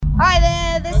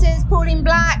Catherine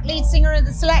Black, lead singer of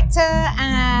The Selecter,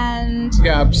 and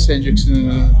Gabs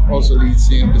Hendrickson, also lead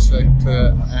singer of The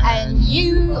Selecter. And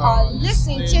you are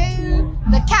listening to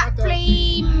the Cat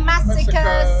Flea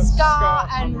Massacre Ska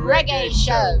and Reggae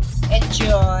Show.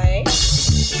 Enjoy.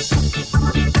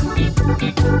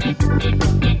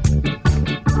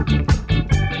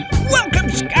 Welcome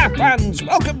ska fans,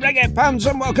 welcome reggae fans,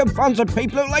 and welcome fans of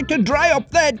people who like to dry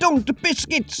up their dunked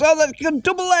biscuits so that they can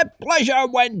double their pleasure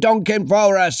when dunking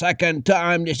for a second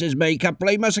time. This is me, Cat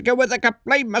Flea Massacre, with the Cat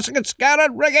Flea Massacre Ska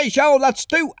and Reggae Show. That's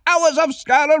 2 hours of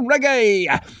ska and reggae.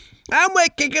 And we're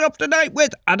kicking off tonight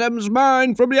with Adam's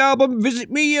Mind from the album Visit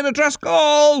Me in a track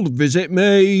called Visit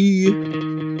Me.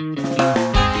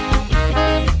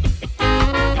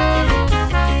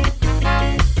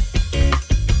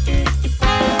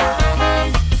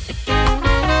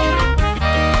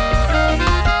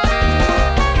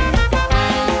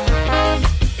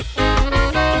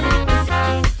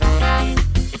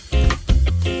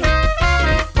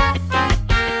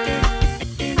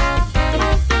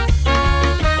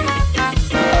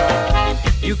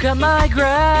 You cut my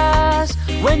grass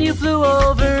when you flew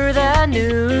over that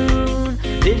noon.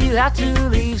 Did you have to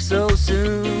leave so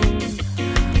soon?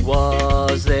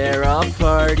 Was there a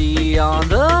party on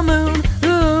the moon?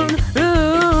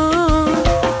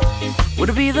 Would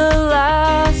it be the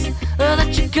last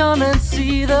that you come and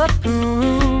see the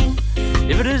poon?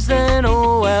 If it is, then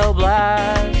oh well,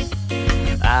 blast.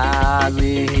 At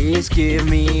least give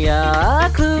me a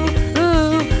clue.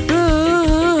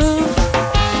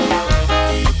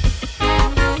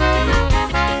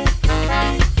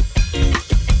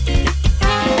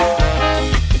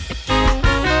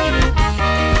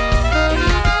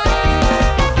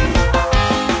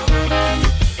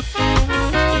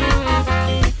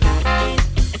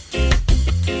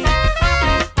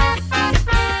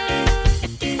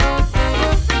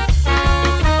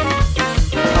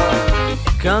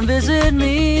 Come visit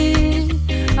me,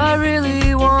 I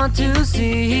really want to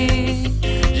see.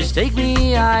 Just take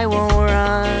me, I won't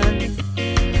run.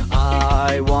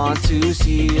 I want to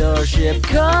see your ship,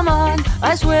 come on.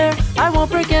 I swear I won't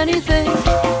break anything.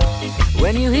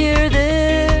 When you hear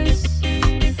this,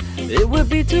 it would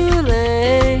be too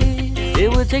late.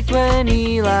 It would take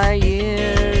 20 light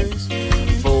years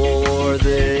for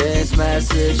this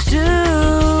message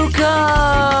to come.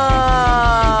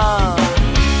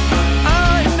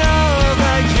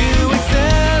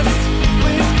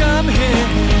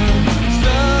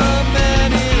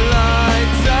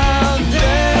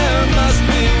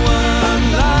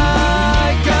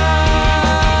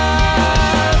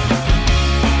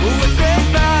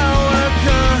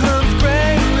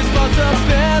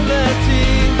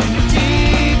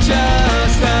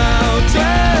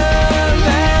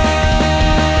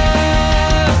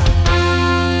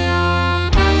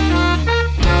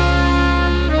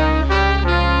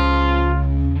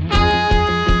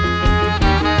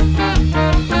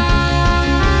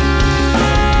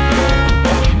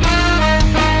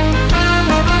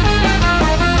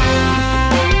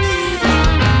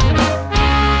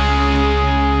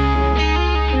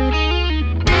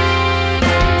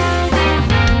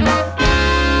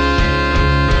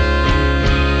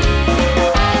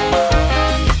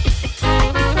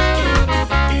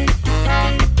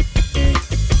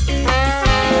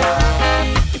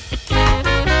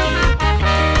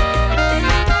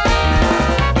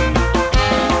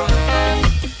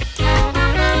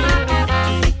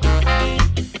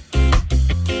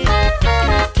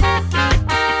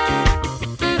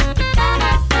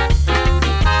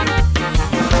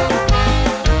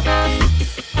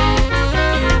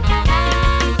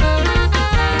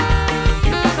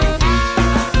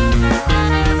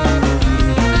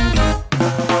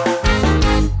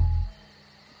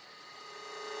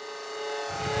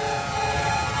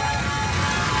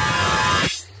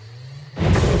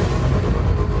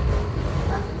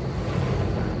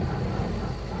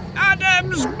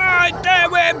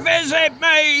 Visit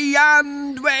Me,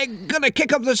 and we're gonna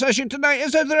kick off the session tonight.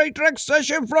 It's a 3-track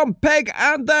session from Peg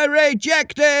and the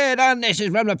Rejected, and this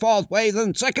is from the 4th Wave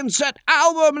and Second Set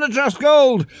album, and the track's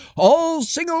called All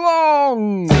Sing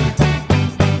Along.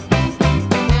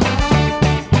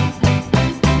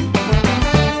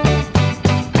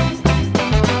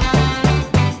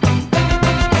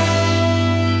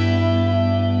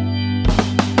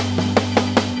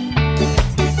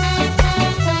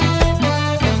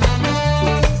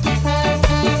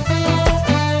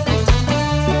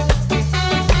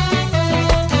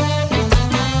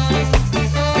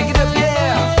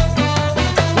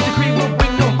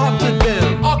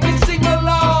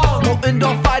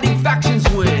 Fighting faction.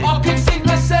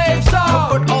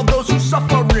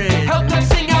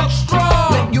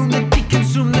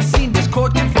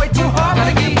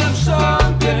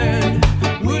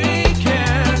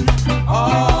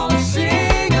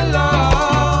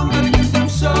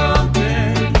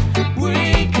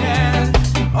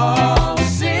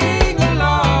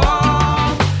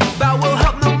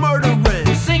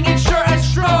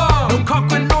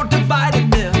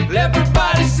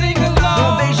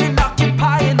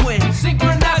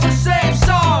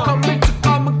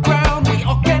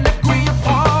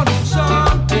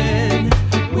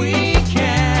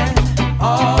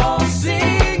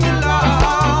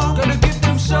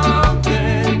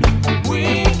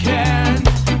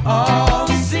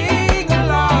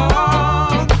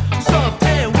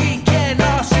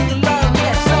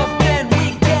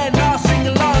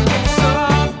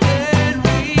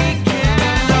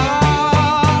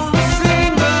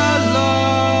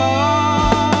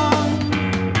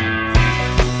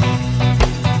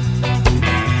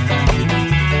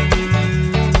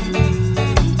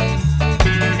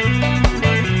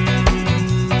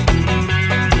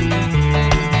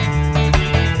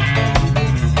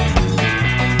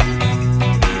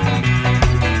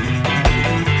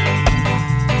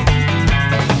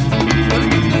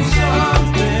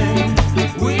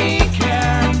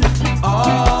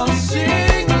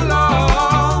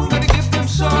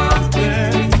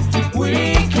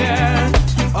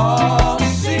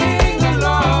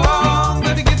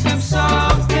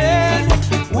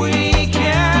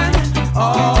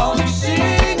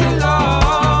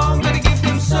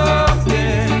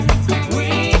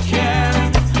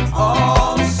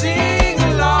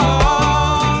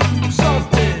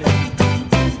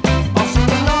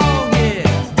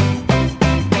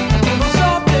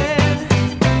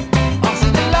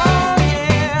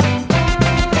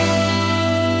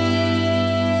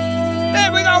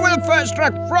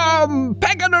 from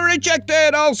Pegging and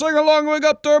Rejected. I'll sing along. We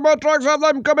got 2 more tracks of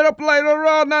them coming up later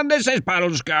on. And this is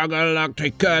Battlescar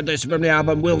Galactic. This is from the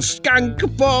album We'll Skank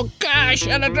for Cash.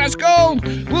 And a dress called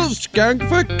We'll Skank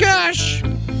for Cash.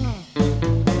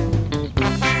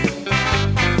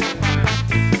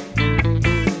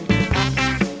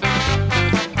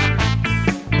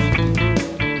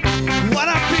 What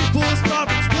are people's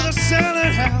problems with a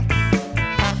selling house?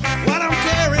 Well, I don't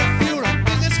care if you don't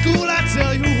think it's cool, I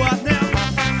tell you what now.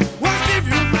 I'll give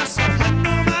you my soul, I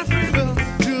know my free will.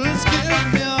 Just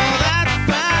give me all that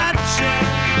fat shit.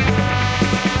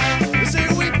 They say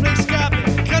we play Scotty,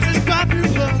 cause it's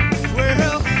popular.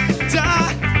 Well,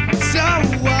 die, so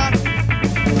what?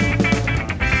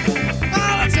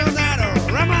 I'll tell that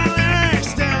around my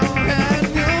legs down, and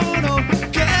you don't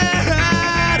care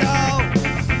at all.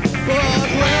 But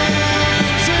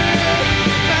where's it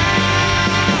now?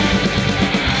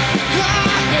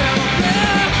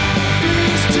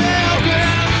 Please tell me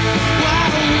why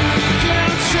we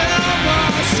can't sell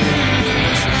more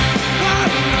CDs. Why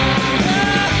we don't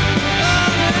have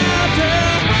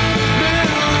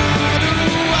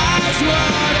otherwise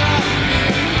what I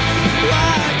need.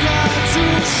 Why got to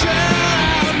shell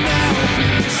out now? Be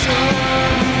so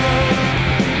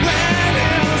when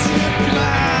else it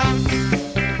mine?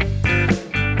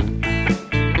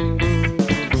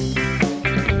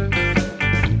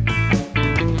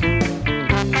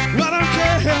 I don't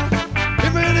care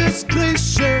if it is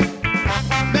cliche.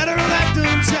 Better left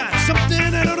untried,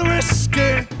 something a little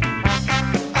risky.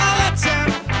 All the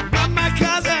time, I'm my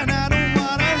cousin, I don't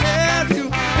wanna have you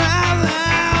around.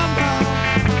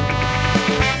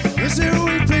 They say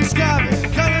we play Scotty,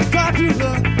 cause it's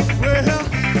popular. Well,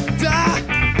 die,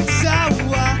 so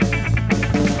what?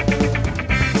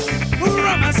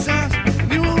 Write my songs,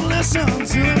 you won't listen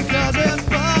to it, cause it's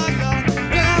fuck all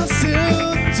else to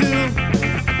do.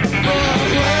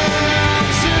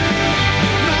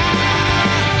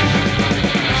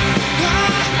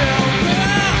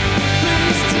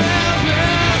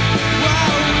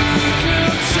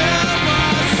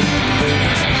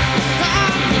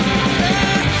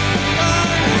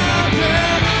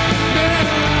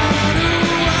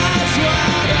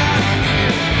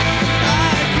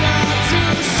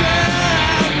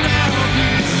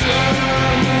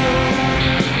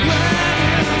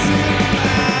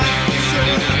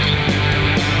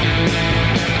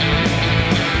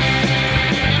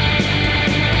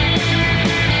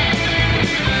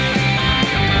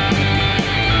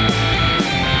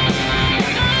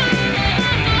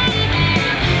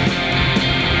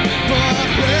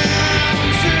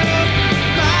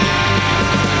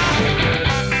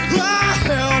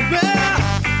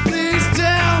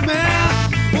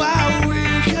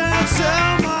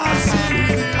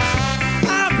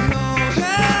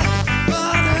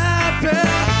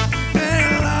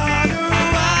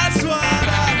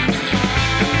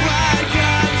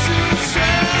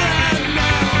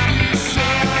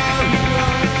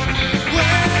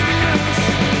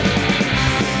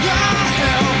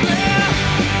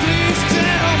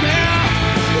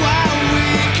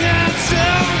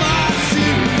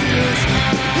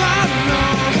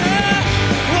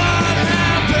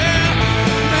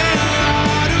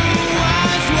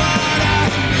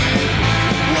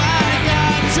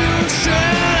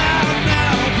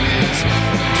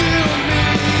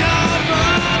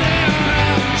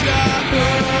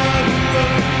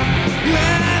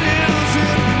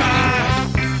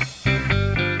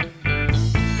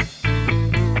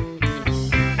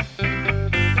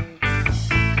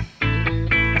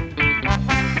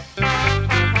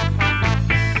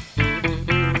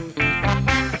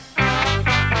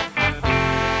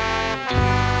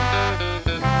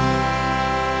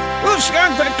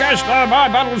 Skank for Cash there by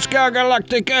Battlescar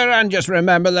Galactica. And just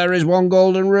remember, there is one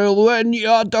golden rule when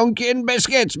you're dunking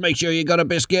biscuits. Make sure you got a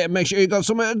biscuit and make sure you got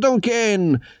something to dunk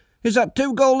in. Is that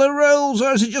 2 golden rules,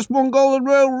 or is it just 1 golden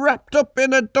rule wrapped up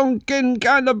in a dunking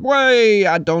kind of way?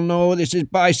 I don't know. This is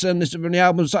Bison. This is from the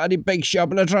album Saturday Bake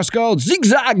Shop, and a track called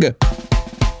Zigzag.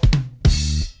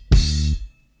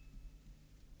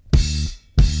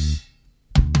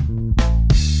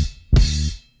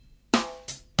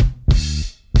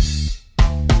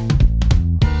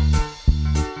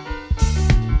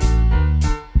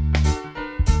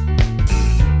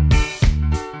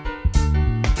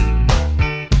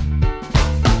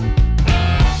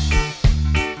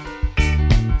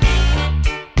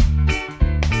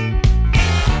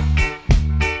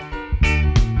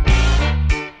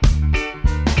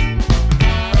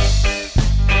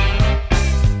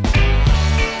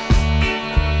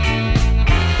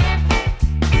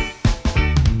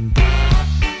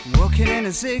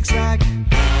 Zigzag,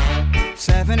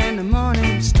 7 in the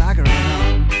morning, stagger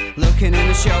in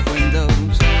the shop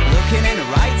windows, looking in the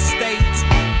right state,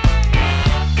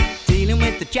 dealing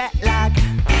with the jet lag.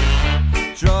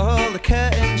 Draw all the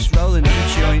curtains, rolling up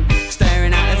a joint,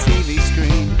 staring at the TV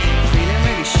screen, feeling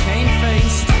really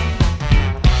shamefaced.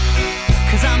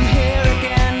 'Cause I'm here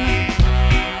again.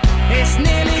 It's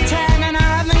nearly 10 and I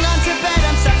haven't gone to bed.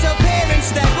 I'm sat up here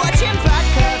instead, watching bad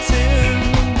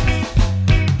cartoons.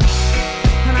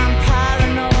 And I'm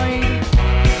paranoid,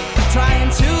 trying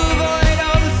to avoid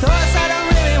all the thoughts I don't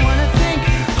really want to think,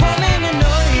 humming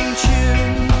annoying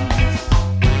tunes,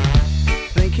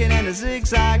 thinking in a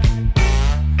zigzag,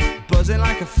 buzzing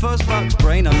like a fuzzbox,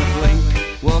 brain on the blink,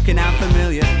 walking out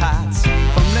familiar paths,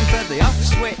 fumbling for the off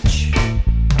switch,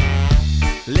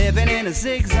 living in a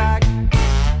zigzag.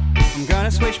 I'm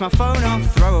gonna switch my phone off,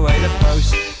 throw away the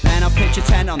post, then I'll pitch a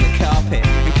tent on the carpet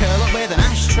and curl up with an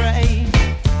ashtray.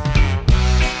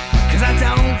 'Cause I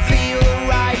don't feel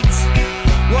right,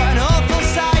 what an awful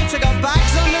sight. I got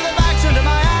bags under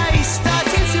my eyes,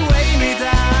 starting to weigh me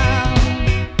down,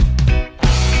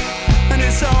 and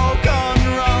it's all gone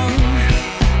wrong.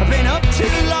 I've been up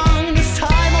too long, this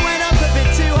time I went up a bit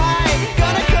too high,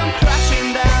 gonna come crashing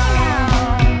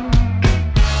down.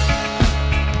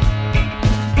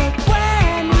 But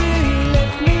when you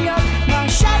lift me up, my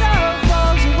shadow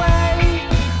falls away.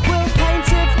 We'll paint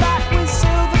it back with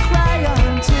silver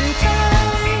crayon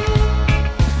today,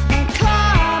 and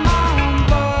climb on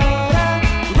board a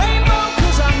rainbow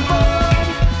 'cause I'm bored.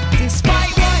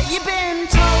 Despite what you've been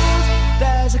told,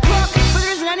 there's a clock but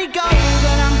there isn't any gold,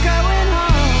 and I'm going home.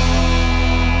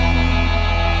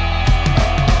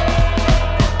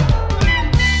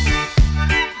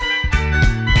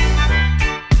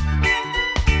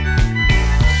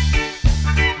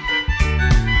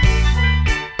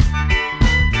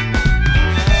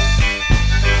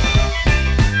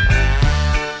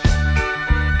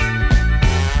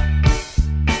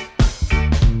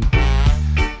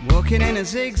 Walking in a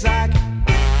zigzag,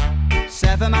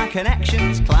 sever my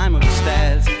connections, climb up the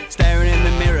stairs, staring in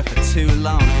the mirror for too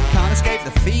long, can't escape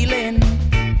the feeling,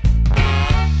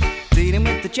 dealing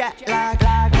with the jet lag,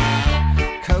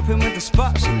 coping with the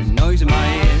spots and the noise in my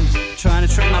ears, trying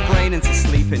to trick my brain into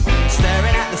sleeping,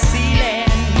 staring at the ceiling,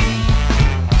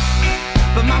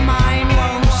 but my mind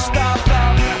won't stop.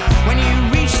 When you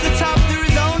reach the top, there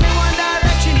is only one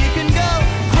direction you can go,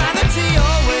 gravity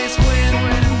always wins,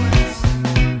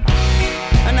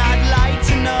 and I'd like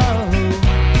to know,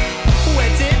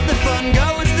 where did the fun go?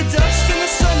 As the dust and the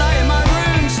sunlight in my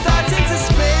room starting to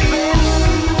spin.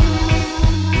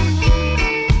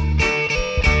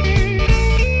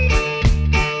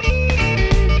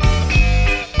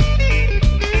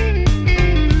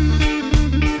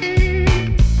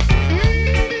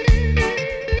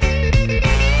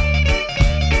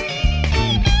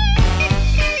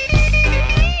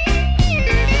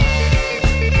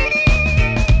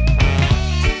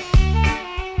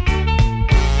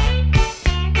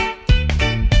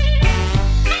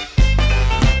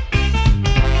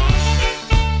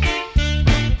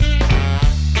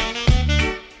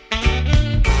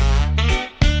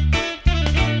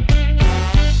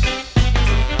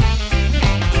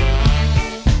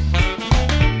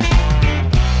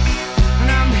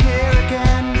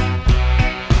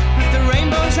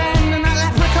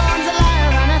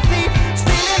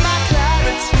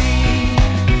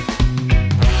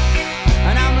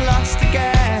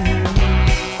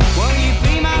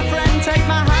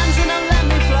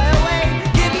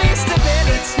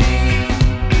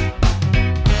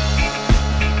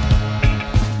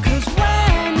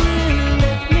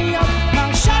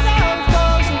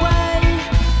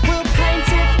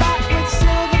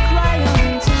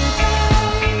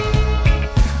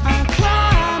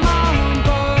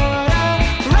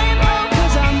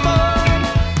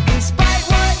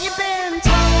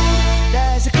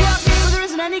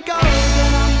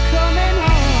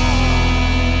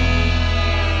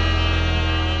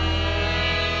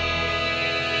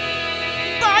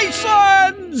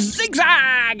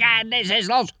 Zigzag, and this is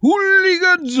Los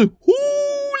Hooligans.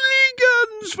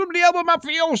 Hooligans from the album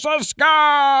Mafiosa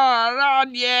Scar.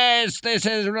 And yes, this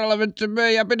is relevant to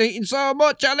me. I've been eating so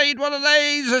much, I need one of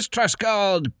these. This track's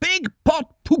called Big Pot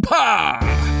Pooper.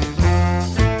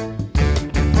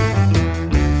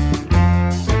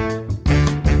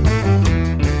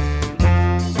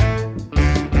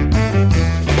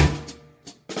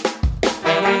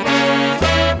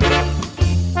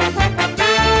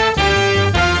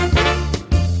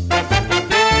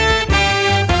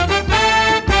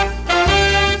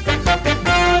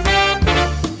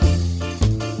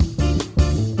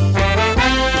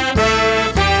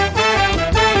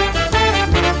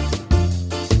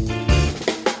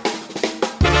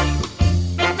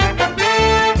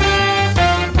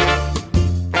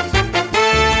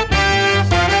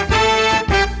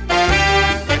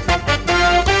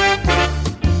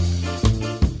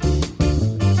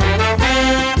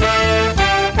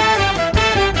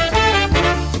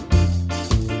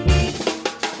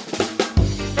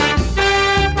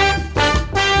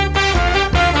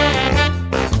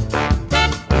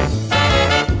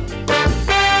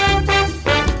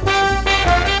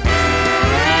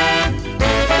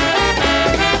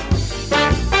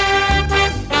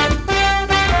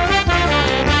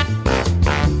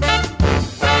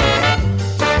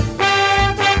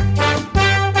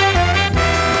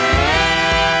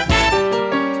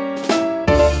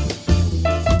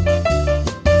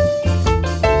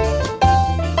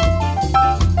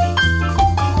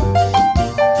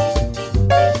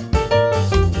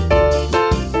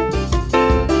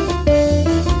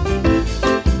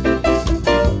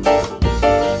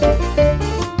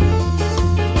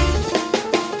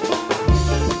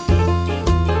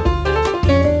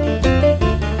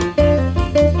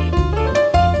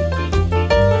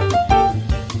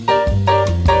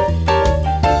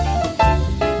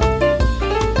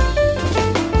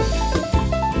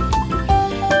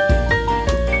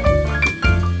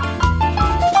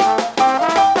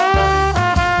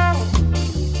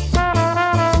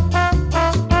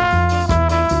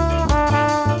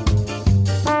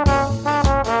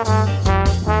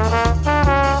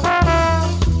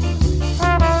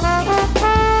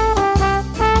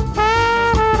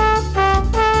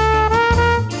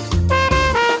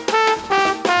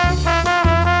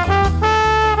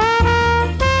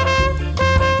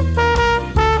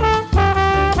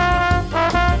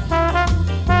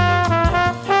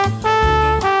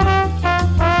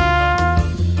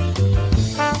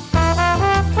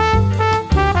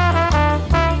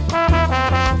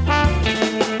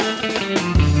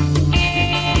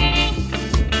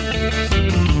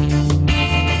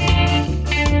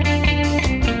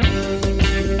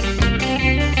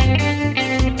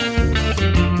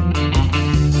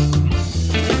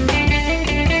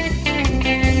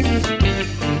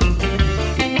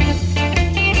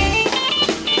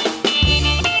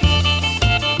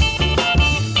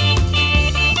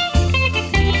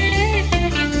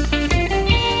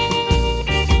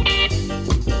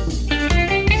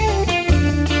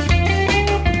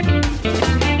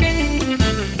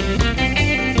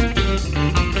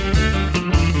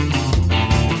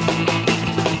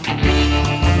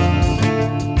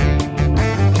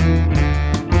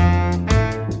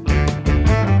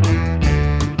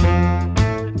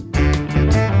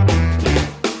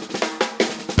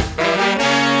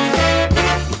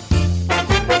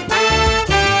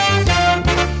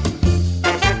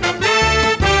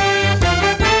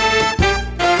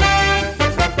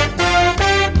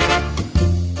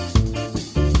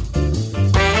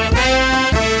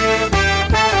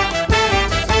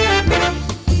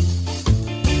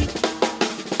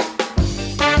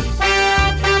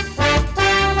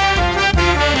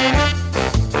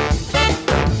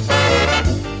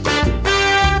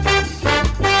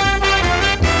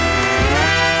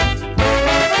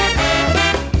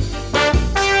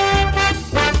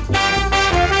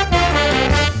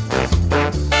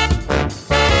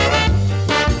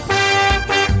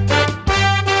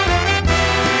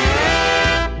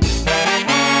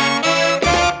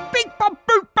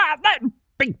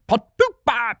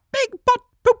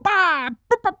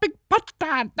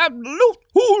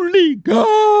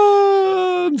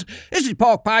 Americans. This is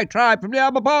Pork Pie Tribe from the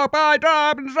album Pork Pie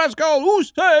Tribe, and the dress called Who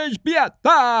Says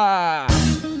Pieta?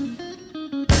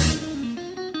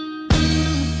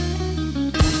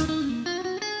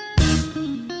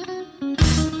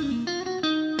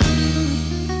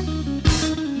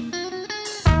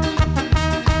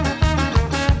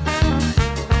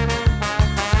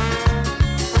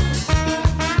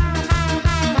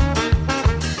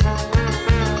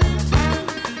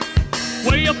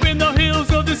 Way up in the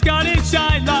hills of the Scottish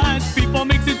Highlands, people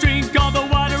mix a drink called the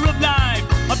water of life.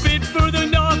 A bit further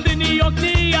north in the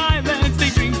Orkney Islands, they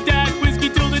drink that whiskey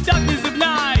till the darkness of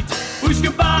night.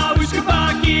 Ushkaba,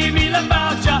 ushkaba, give me la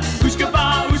voucher.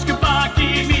 Ushkaba, ushkaba,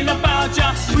 give me la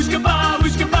voucher. Ushkaba,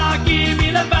 ushkaba, give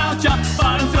me la voucher.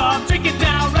 Bottoms up, drink it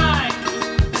down right.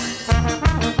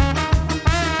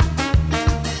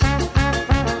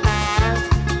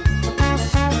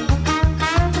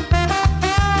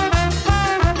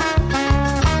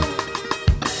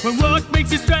 When work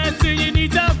makes you stressed and you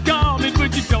need some calming,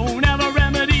 but you don't have a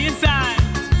remedy in sight,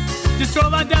 just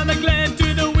stroll on down the glen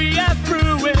to the wee ass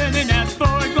brewing and ask for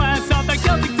a glass of that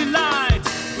Celtic delight.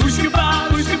 Ushkaba,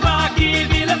 ushkaba, give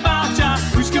me la voucher.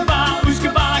 Ushkaba,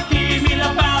 ushkaba, give me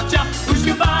la voucher.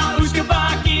 Ushkaba,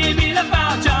 ushkaba, give me la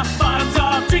voucher. Bottoms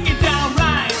up, drink it down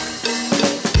right.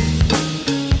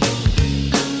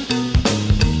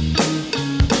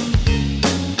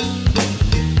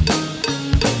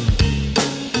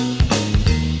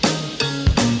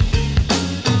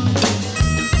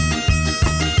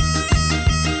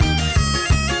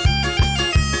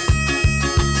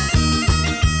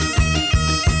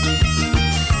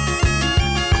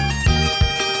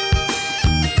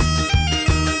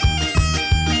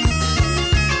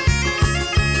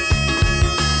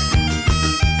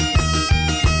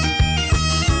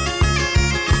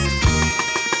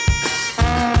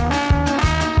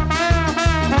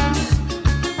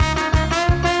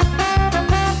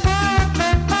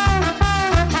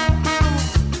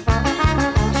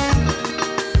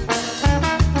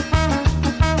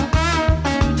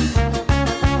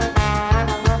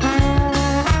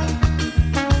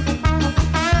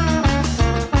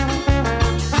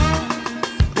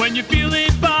 When you're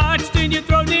feeling parched and your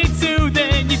throat needs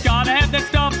soothing, you gotta have that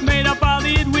stuff made up of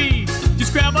lead weed.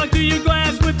 Just grab onto your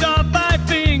glass with the 5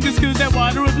 fingers, cause that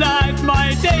water of life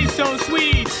might taste so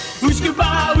sweet.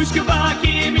 Ushkaba, ushkaba,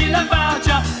 give me la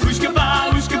voucher.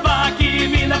 Ushkaba, ushkaba, give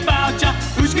me la voucher.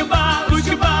 Ushkaba,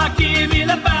 ushkaba, give me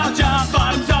la voucher.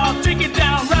 Bottoms up, drink it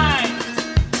down right.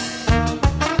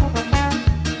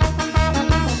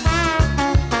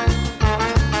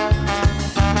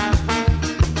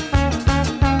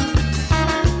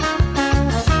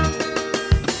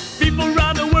 People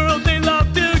around the world, they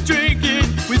love to drink it.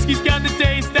 Whiskey's got the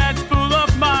taste that's full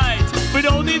of might, but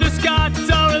only the Scots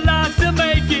are allowed to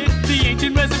make it. The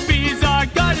ancient recipes are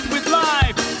guarded with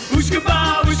life.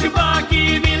 Ushkaba, ushkaba,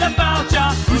 give me la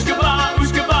voucher. Ushkaba,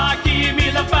 ushkaba, give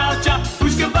me la voucher.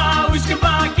 Ushkaba,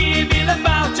 ushkaba, give me la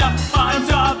voucher. Bottoms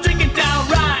up, drink it down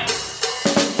right.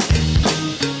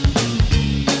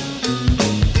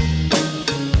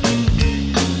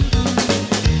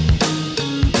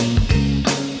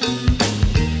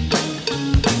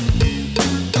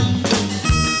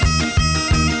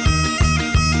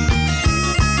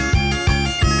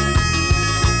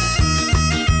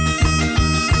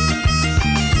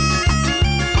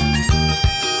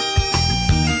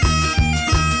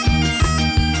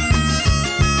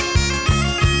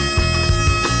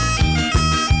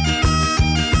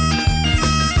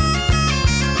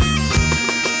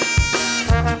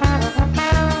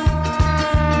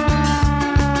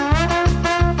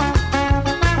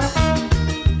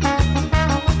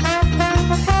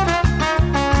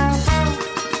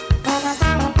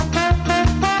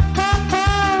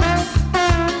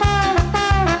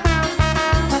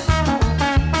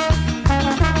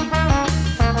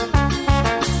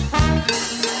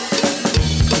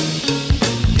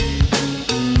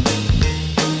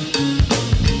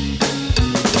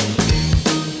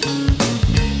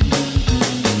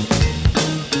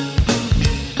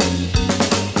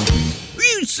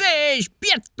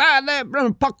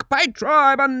 From Pork Pie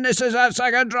Tribe, and this is our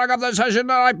second track of the session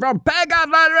tonight from Peg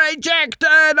Adler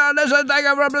Rejected, and this is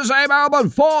taken from the same album,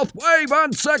 Fourth Wave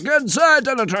and Second Set,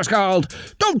 and a track called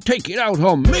Don't Take It Out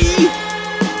on Me.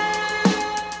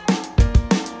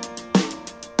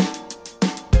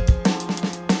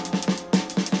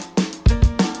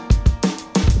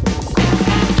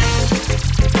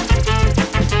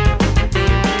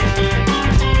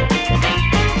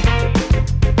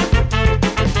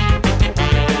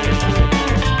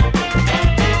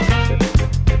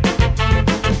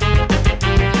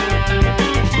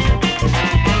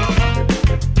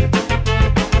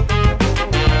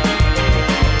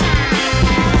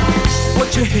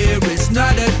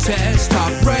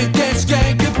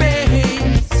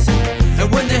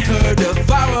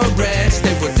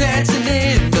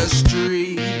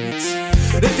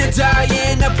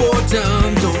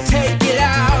 boredom, don't take it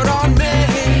out on me.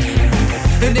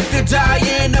 And if you're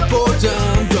dying of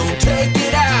boredom, don't take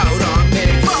it out on me.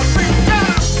 For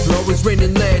freedom! Floor is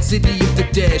raining lead, city of the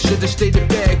dead. Should've stayed in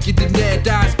bed, getting dead,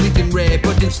 eyes bleeding red.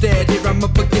 But instead, here I'm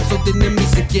up against old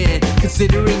enemies again.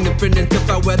 Considering the friend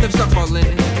until our weather's not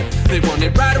falling. They want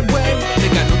it right away, they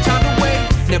got no time to wait.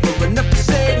 Never enough to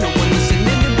say, no one listen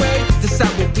anyway.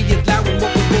 Decide what we allow and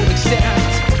what we won't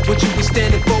accept. What you be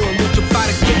standing for and what you fight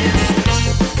against.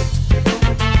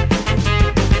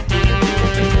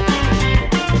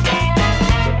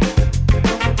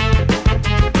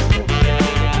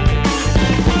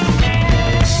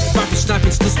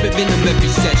 Sniping, still spitting in every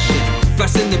session.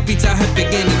 Blasting the beats I heard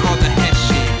beginning all the hash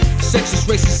shit. Sexist,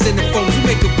 racist, xenophones, we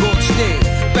make a broad sting.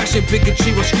 Bashing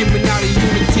bigotry while screaming out of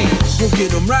unity. Won't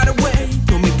get them right away,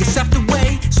 don't make us have to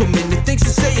wait. So many things to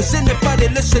say, is anybody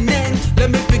listening? Let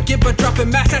me begin by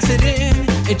dropping mass acid in.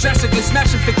 And drastically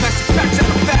smashing big plastic facts out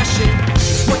of fashion.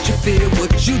 It's what you fear,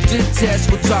 what you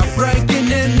detest, what's our ranking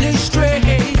in these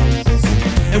streets.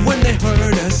 And when they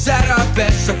hurt us at our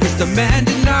best, suckers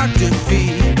demanding our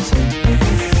defeat.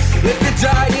 If you're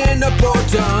dying of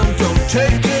boredom, don't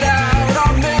take it out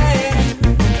on me.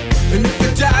 And if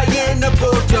you're dying of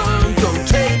boredom, don't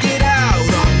take it out on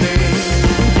me.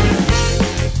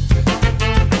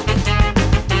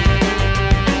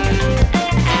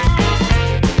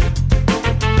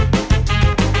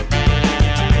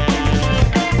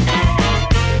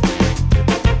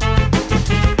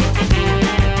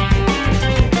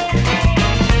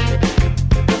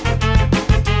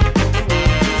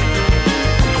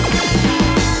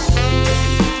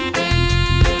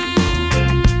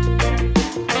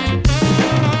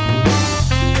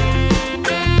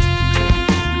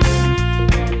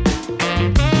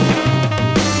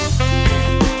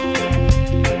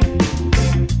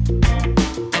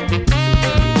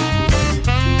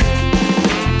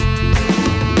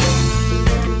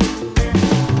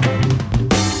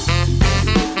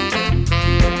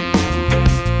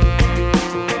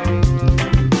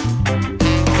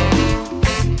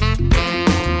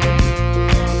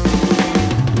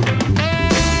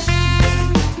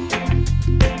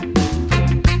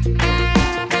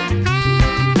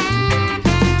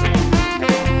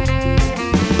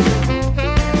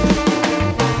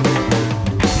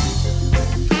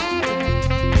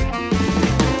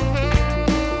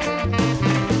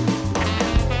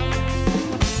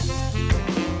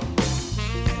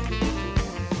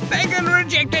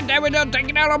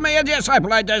 Taking out on me, and yes, I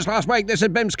played this last week. This is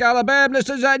Bim Scala Bim. This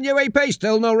is a new EP,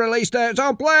 still no release date. So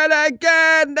I'm playing it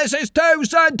again. This is Too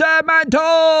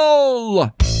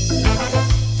Sentimental.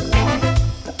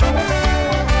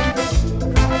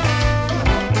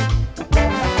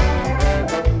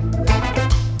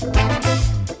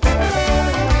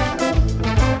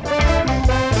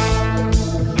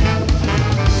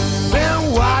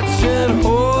 Been watching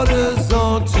hoarders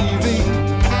on TV.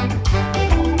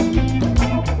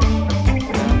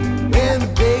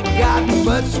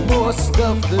 Much more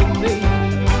stuff than me.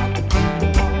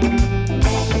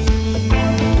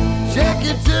 Check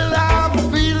it till I'm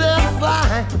feeling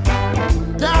fine.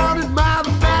 Down in my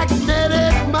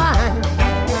magnetic mind.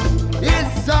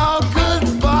 It's all good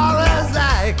far as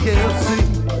I can see.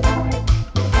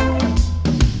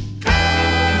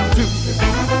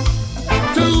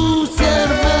 Too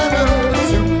sentimental.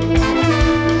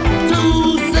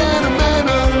 Too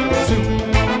sentimental.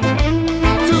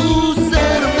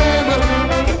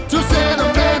 Too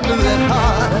sentimental and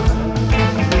hard.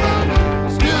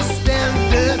 Still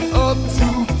standing up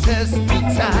to test the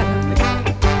time.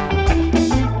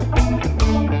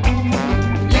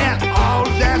 Yeah, all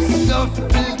that stuff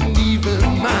isn't even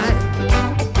mine.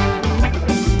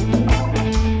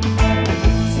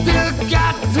 Still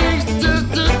got tasters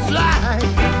to try.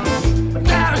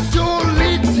 That'll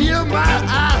surely tear my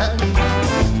eye.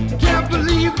 Can't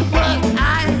believe what I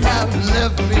have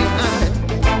left behind.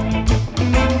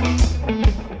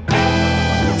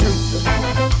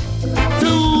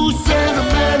 Too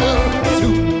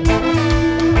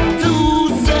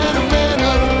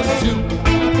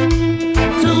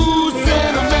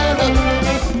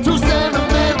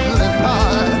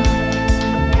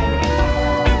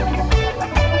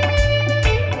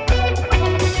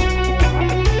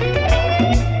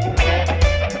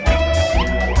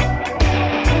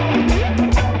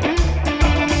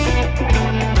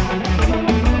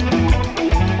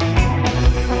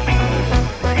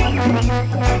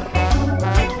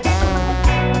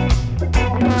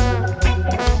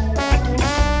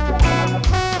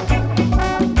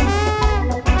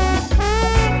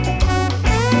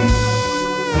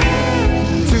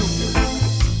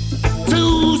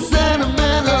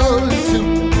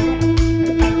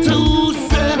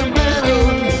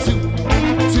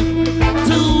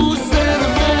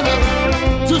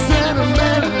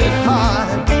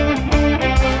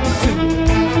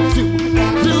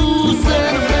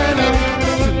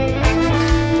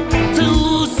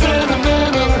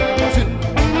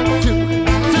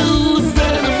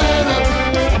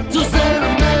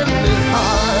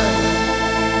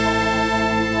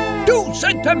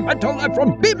sentimental left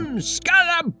from Bim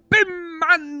Scala Bim.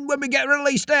 And when we get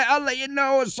released it, I'll let you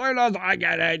know as soon as I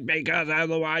get it, because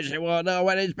otherwise you won't know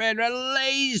when it's been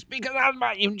released, because I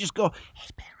might even just go,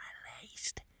 it's been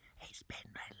released.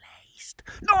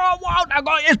 No, I won't. I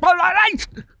go, it's been released.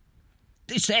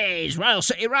 This is Royal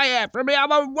City Riot from the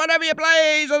album Whatever You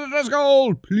Please, and it's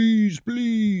called Please,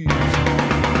 Please.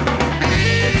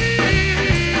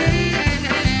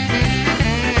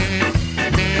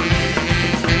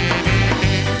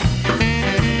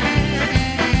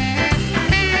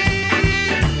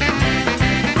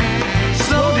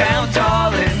 Slow down,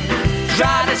 darling.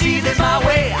 Try to see this my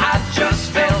way. I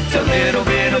just felt a little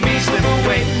bit of me slip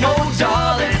away. No,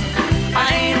 darling, I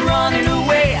ain't running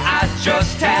away. I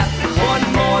just have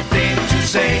one more thing to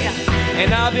say.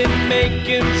 And I've been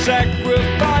making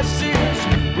sacrifices.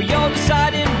 We all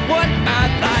deciding what my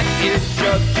life is,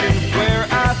 judging where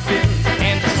I've been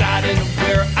and deciding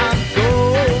where I'm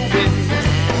going.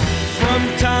 From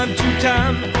time to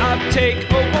time, I take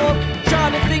a walk, try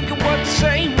to think of what to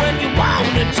say when you want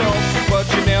to talk, but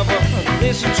you never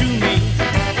listen to me.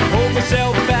 Hold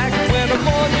myself back when I'm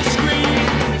on the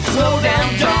screen. Slow down,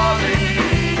 darling.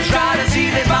 Try to see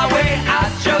this my way.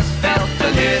 I just felt a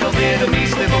little bit of me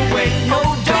slip away. No,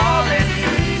 darling,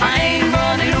 I ain't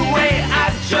running away.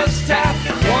 I just have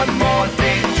one more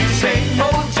thing to say. No,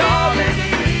 darling,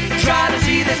 try to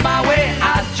see this my way.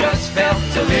 I just felt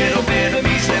a little bit of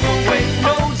me slip away.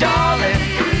 No, darling,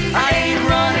 I ain't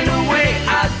running away.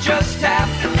 I just have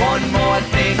one more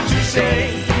thing to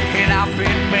say. And I've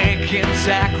been making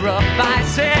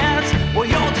sacrifices. Well,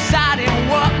 you're deciding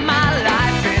what my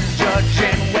life is,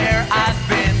 judging where I've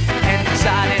been and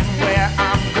deciding where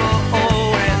I'm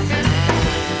going.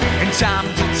 And time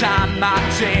to time I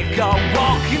take a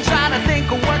walk and try to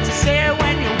think of what to say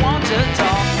when you want to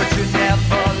talk, but you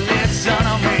never listen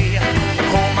to me.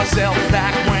 Hold myself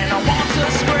back when I want to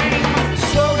scream.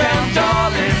 Slow down,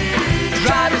 darling.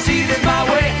 Try to see this my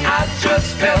way. I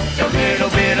just felt a little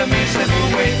bit of me slip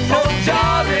away. No,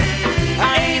 darling,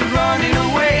 I ain't running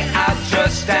away. I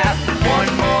just have one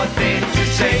more thing to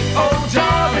say. Oh,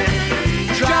 darling,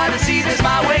 try to see this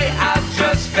my way. I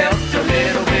just felt a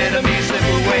little bit of me slip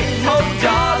away. Oh,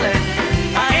 darling,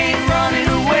 I ain't running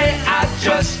away. I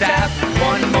just have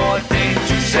one more thing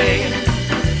to say.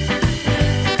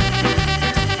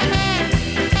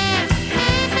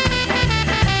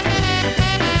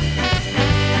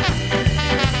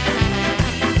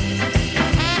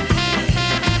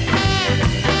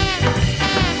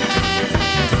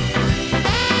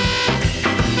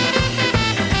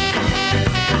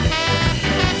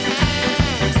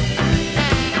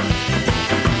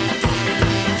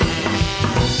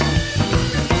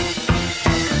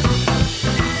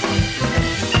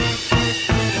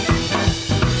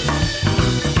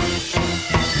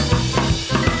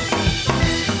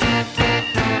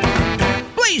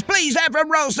 From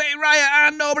Royal City Riot,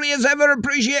 and nobody has ever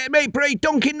appreciated me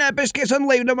pre-dunking their biscuits and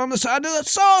leaving them on the side of the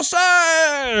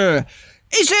saucer.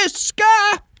 Is it ska?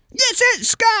 Yes, it's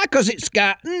ska, because it's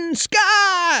ska and ska.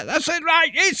 That's it, right,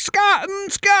 it's ska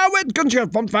and ska with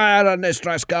Gunshot Funfire and this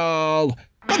track's called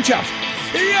Gunshot.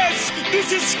 Yes,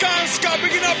 this is ska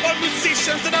bringing up on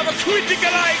musicians that have a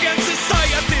critical eye against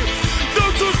society.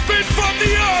 Those who spit from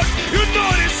the earth, you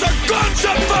know it's a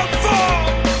gunshot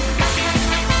funfire.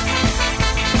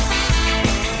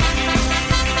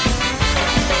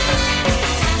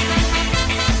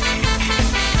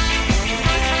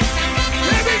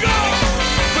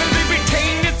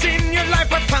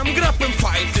 Get up and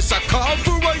fight. It's a call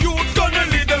for a youth gonna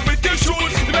lead them with their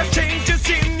shoes. There are changes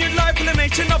in your life and the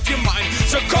nation of your mind.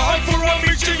 So call for a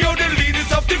mission, you're the leaders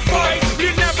of the fight.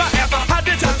 You never ever had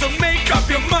the time to make up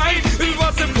your mind. It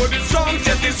wasn't for the song,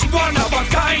 just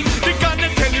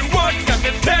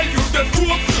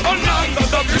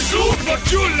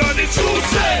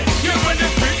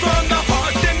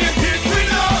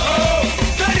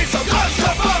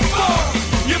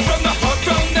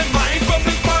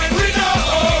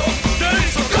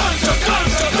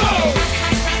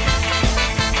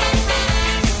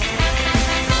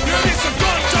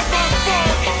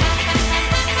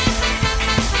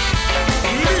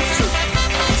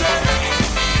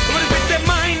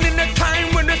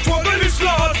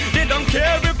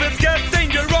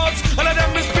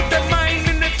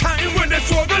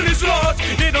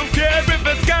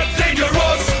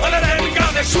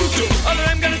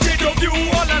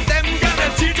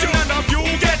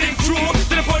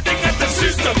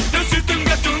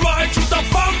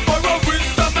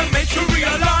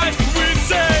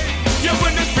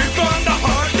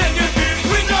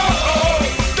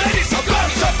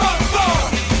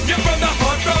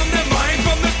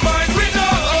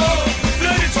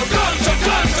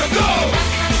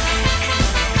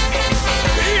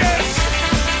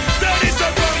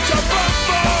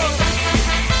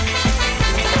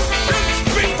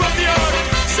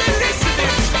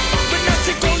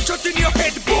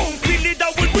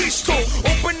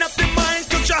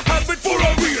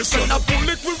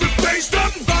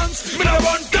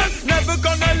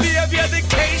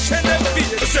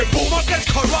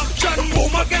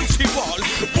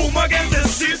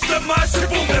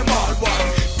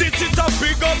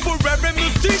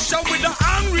you're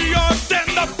hungrier than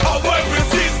the power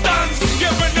resistance.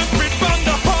 Yeah, when you spit from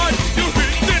the heart, you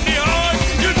hit in the heart.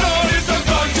 You know it's a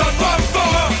gunshot from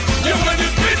far. Yeah, when you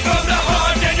spit from the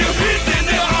heart, and you hit in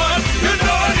the heart. You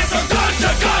know it's a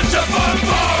gunshot from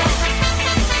far.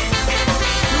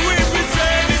 We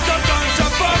say it's a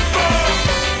gunshot from far.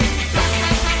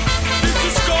 This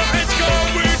is go and go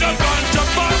with a gunshot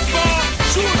from far.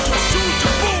 Shoot,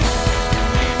 boom.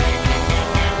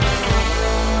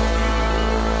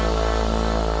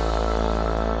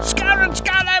 Scar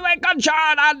with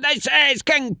Gunshot, and this is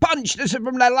King Punch. This is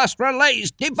from their last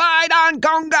release, Divide and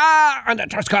Conquer, and the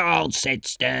track's called Sit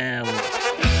Still.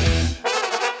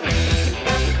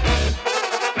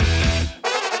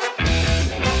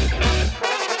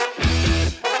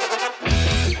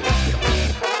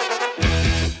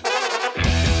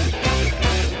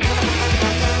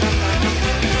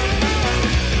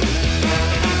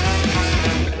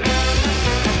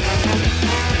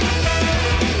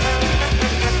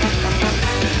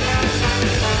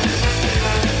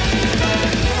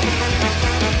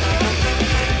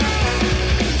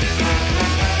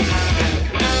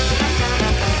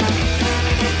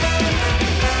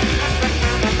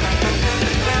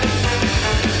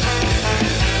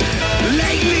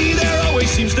 Lately there always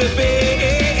seems to be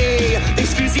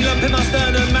this fizzy lump in my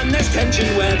sternum, and there's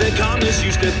tension where the calmness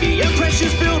used to be, and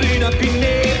pressure's building up in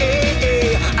me,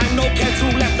 and no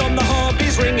kettle left on the hob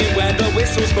is ringing where the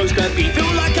whistle's supposed to be.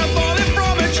 Feel like I'm falling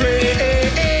from a tree,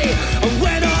 and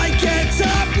when I get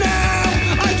up now,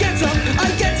 I get up,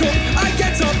 I get up, I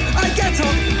get up, I get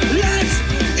up. Let's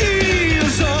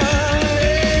ease on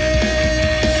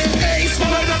it.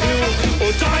 Swallow the pill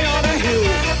or die on a hill.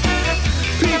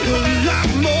 People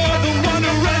like more than one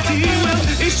already. Well,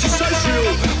 it's just so true,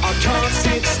 I can't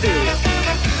sit still.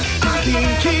 I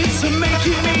think it's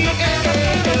making me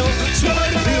ill. Swallow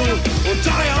the pill or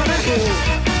die on a hill.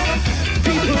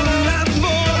 People like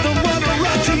more than one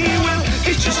already. Well,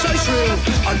 it's just so true,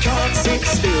 I can't sit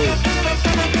still.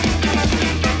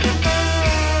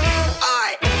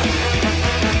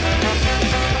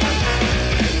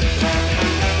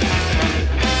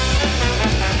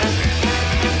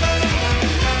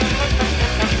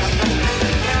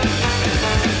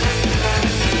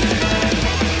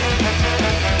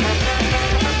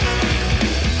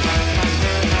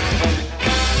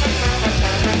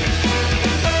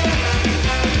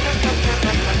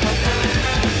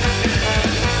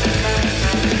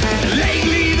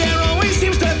 Lately there always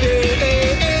seems to be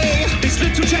this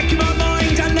little check in my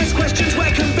mind, and there's questions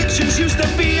where convictions used to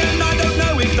be, and I don't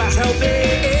know if that's healthy.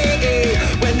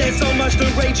 When there's so much to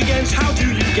rage against, how do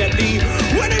you get the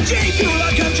energy? Feel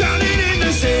like I'm drowning in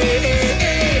the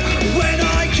sea. When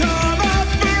I come up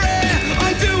for air,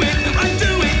 I do it, I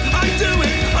do it, I do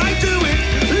it, I do it.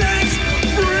 Let's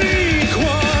freak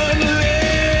one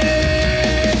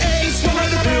leg. Swallow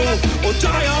the pill or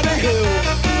die on a hill.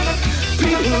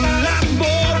 People like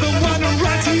more than one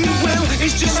already. Well,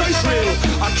 it's just so shrill,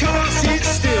 I can't sit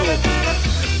still.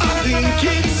 I think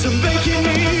it's making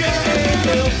me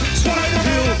ill. Swallow the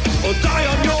pill or die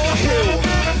on your hill.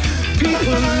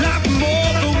 People like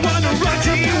more than one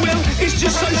already. Well, it's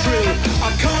just so shrill, I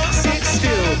can't sit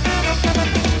still.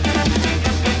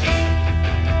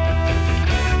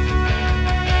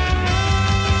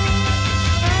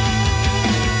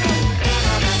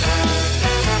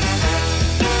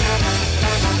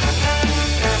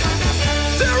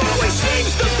 There always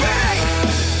seems to be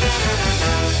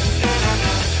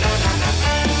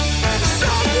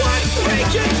someone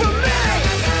speaking for me.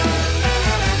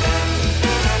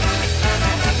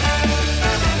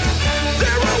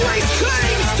 There always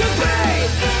claims to be.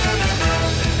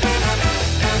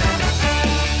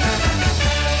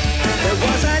 There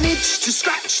was an itch to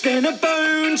scratch, then a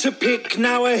bone to pick,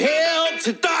 now a hill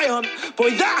to die on.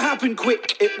 Boy, that happened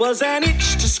quick. It was an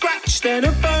itch to scratch, then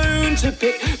a bone to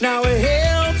pick, now a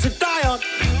hill to die on.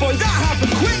 Boy, that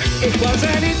happened quick. It was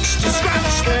an itch to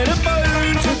scratch, then a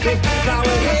bone to pick, now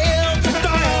a hill to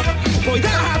die on. Boy,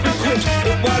 that happened quick.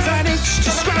 It was an itch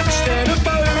to scratch, then a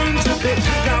bone to pick,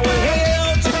 now a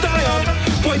hill to die on.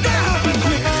 Boy, that happened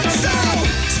quick. So,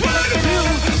 swallow the pill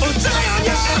or die on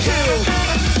your hill.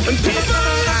 And people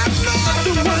like not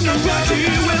the one who already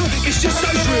will. It's just so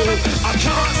true, I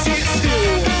can't sit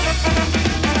still.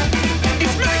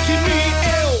 It's making me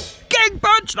ill. King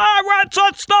Punch now went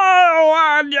on style,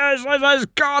 and yes, this is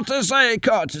courtesy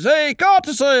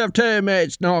of Tim.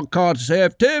 It's not courtesy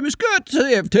of Tim, it's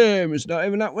courtesy of Tim. It's not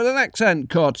even that with an accent,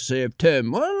 courtesy of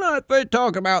Tim. What on earth are we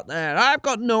talking about there? I've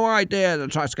got no idea. The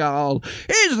track's called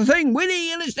Here's the Thing,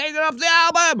 Winnie, and it's taken off the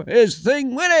album. Here's the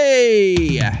Thing,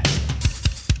 Winnie.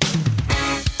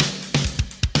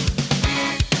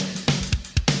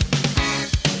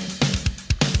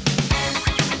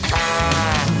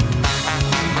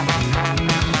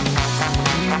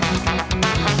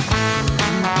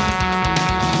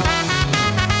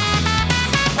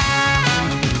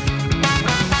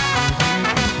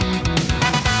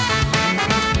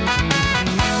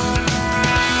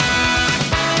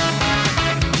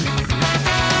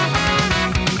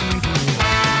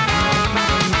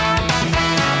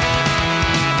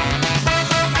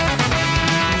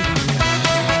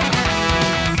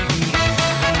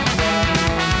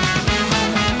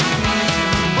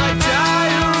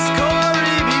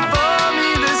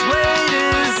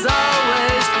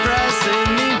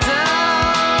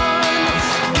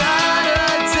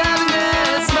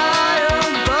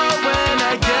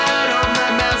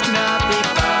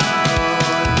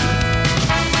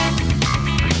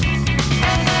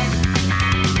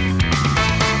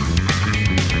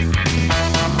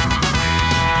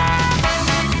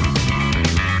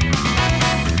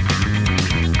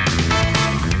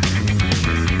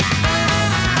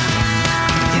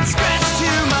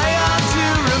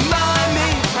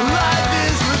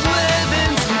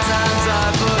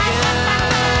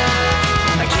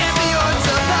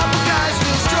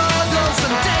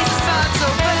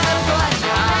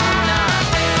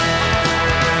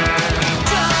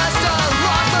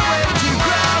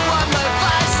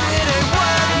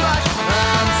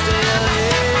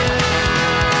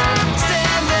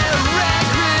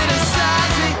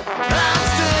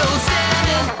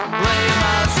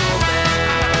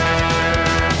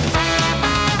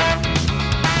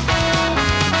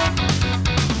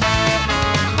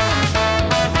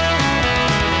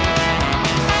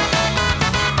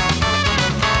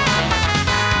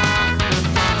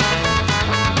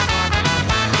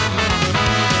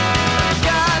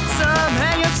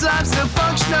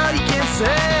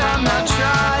 I'm not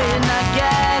trying, not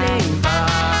getting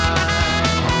by.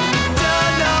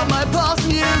 Don't know my pulse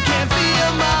and you can't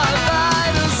feel my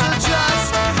vitals, so just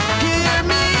hear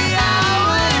me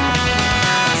out.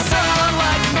 Someone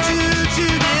like you to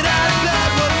get out of bed.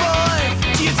 What more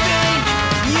do you think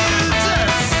you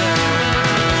deserve?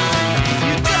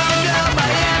 You don't know my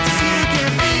answers, you can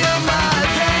feel my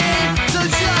pain, so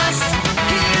just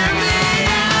hear me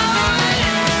out.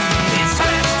 It's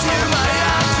stretched to my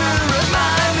arm to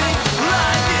remind me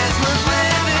life is worth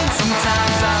living.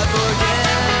 Sometimes I forget.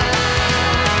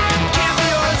 Can't be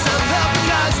yourself, help me,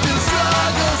 I still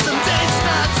struggle. Some days it's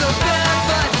not so bad,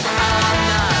 but I'm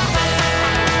not there.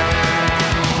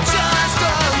 Just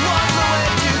a walk away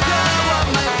to go up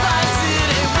my price. It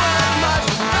ain't worth much,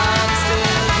 I'm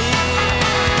still here.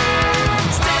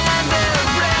 Stand there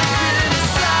and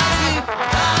criticize me.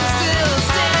 I'm still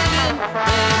standing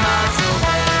in my soul.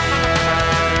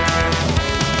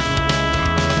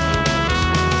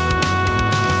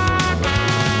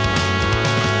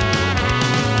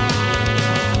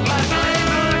 My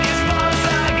playbook is false,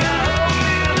 I got home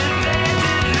field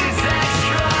advantage, these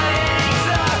extra eggs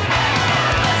are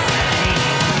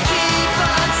keep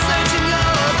on searching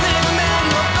your paper man,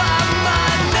 you'll find my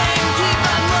name. Keep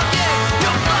on looking,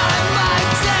 you'll find my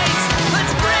taste.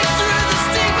 Let's break through the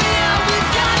stigma, yeah, we've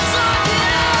got to talk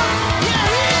it out. You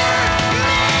hear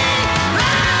me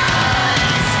out.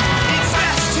 It's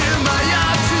stretched to my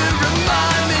arm to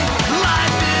remind me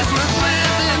life is worth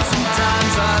living.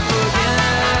 Sometimes I forget.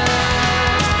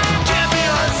 Can't be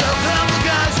yourself, help a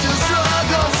guy still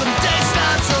struggle. Some days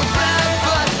not so bad,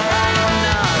 but I'm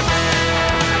not there.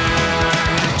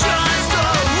 Just a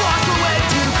walk away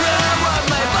to grab up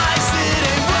my vice. It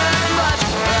ain't worth much,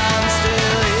 I'm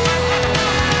still here.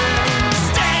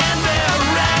 Stand there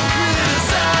and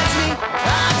criticize me.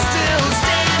 I'm still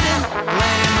standing,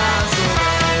 laying my soul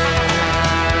bare.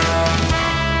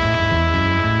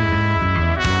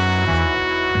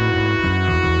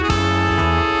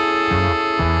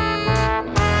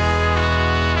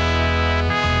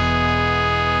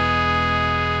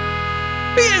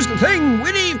 Here's the thing,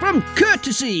 Winnie, from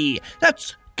Courtesy.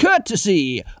 That's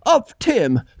courtesy of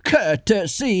Tim.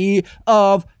 Courtesy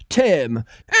of Tim.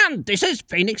 And this is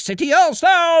Phoenix City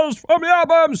All-Stars from the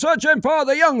album Searching for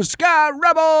the Young Ska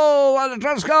Rebel. And the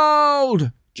track's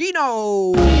called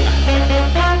Gino.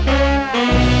 Thank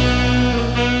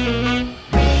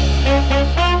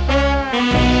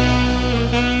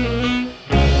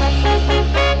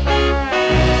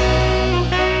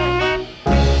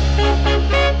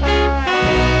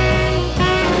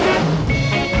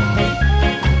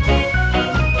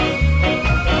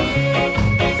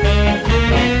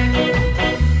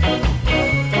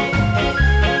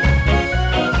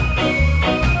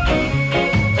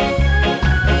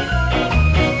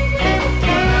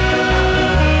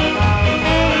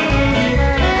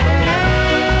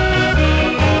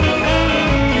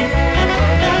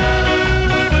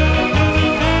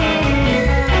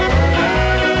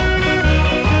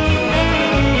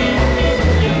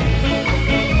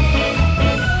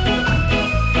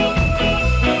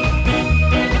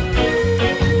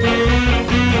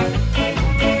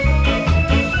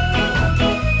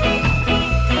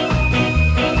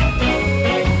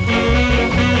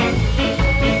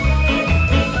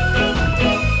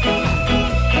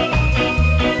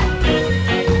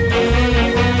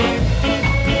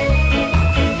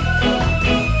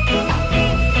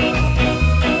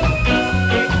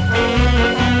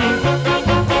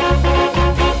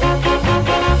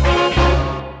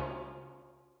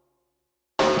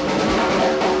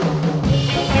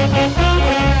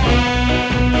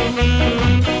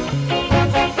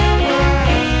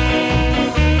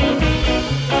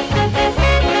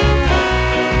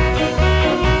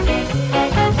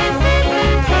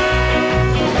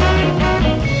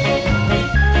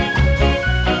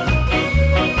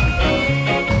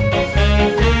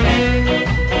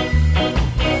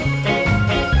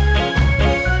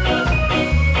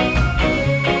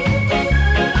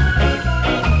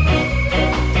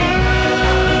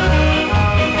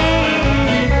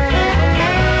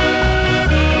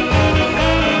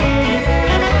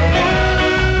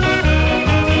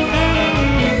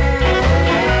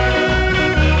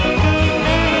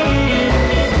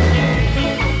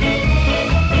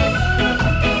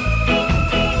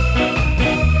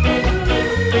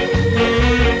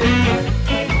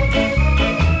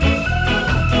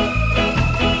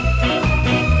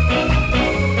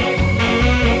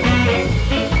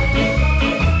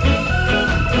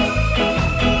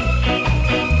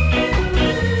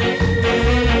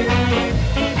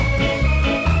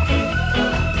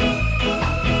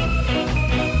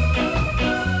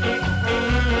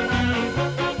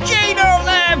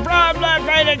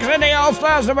Phoenix and the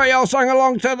All-Stars, and we all sang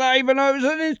along to that, even though it was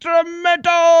an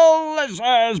instrumental. This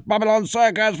is Babylon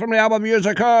Circus from the album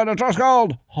Musica, the track's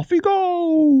called Off We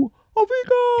Go, Off We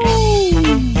Go.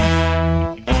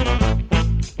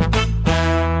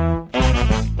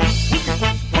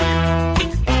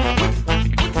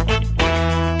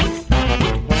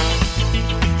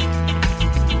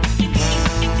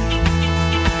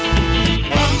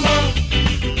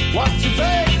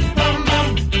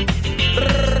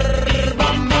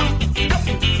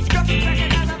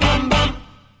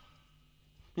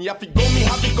 Happy go, me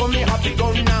happy go, me happy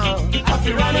go now.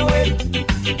 Happy run away.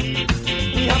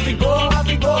 Me happy go,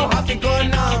 happy go, happy go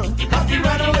now. Happy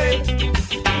run away.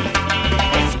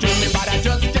 Excuse me, but I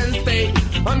just can't stay.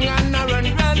 I'm gonna run,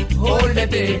 hold the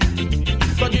day.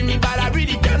 Forgive me, but I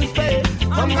really can't stay.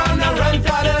 I'm gonna run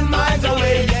 1,000 miles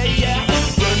away, yeah, yeah.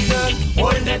 Run,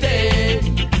 hold the day.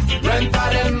 Run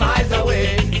 1,000 miles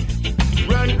away.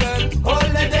 Run,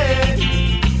 hold the day.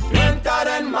 Run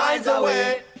 1,000 miles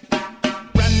away.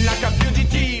 Like a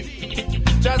fugitive,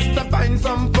 just to find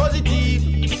some positive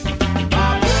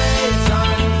vibration,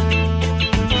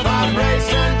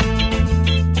 vibration.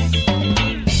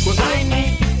 'Cause I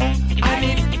need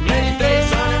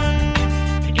meditation,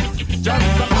 just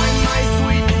to find my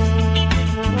sweet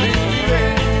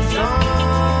inspiration.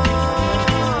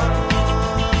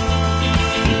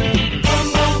 Bum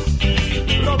bum,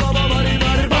 bum bum,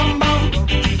 bum bum.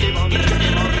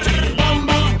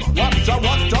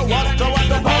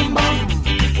 Watcha, bum bum.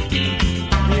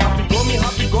 Me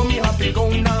happy go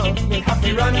now. Me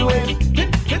happy run away.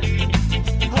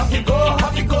 Happy go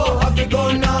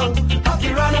now. Happy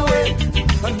run away.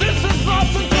 And this is not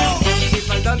to go.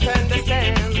 People don't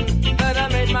understand that I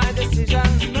made my decision.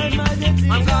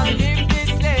 I'm gonna leave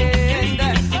this land.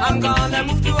 I'm gonna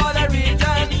move to other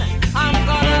region. I'm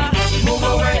gonna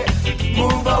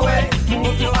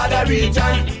move to other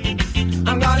region.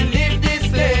 I'm gonna leave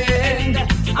this land.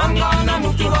 I'm gonna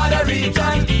move to other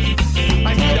region.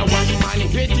 I see the white man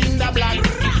hitting the black,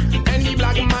 and the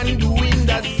black man doing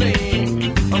the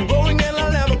same. I'm going and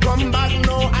I'll never come back.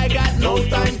 No, I got no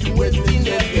time to waste in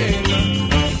their game.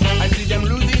 I see them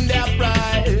losing their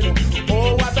pride.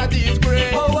 Oh, what a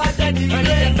disgrace! Oh, what a disgrace! And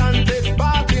they dance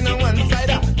parking on one side.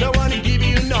 They wanna give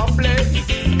you no place.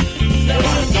 They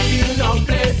wanna give you no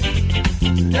place.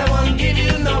 They wanna give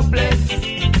you no place.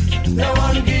 They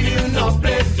wanna give you no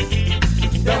place.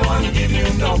 They wanna give you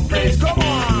no place. Come on!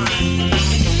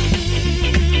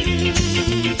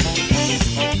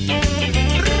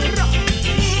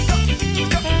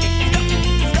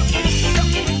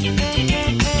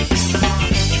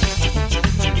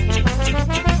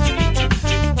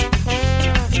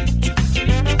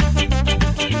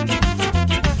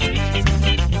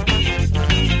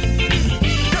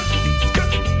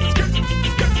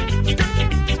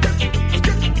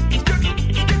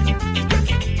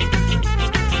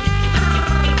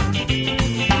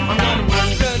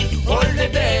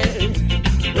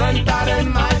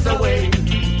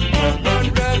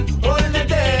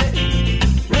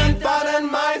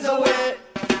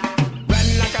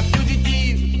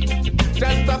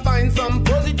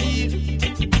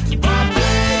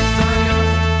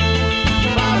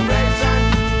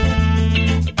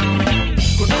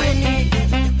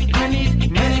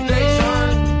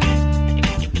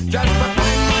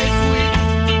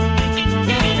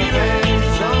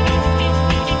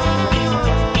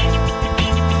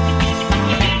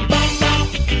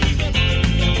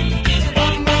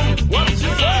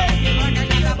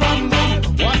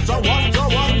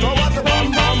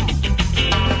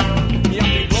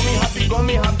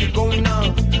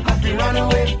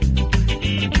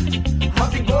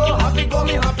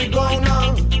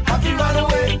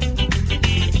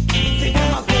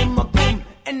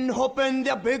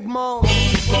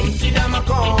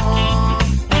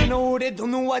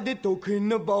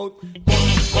 Talking about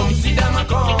come see them a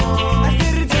come. I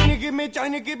say the trying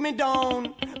to give me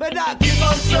down, but I keep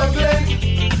on struggling.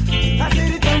 I say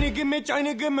the trying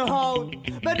to give me hold,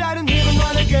 but I don't even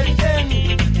wanna get in.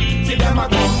 See them a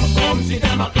come, see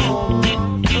them a come.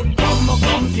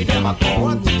 Come, see them a come.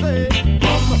 What you say?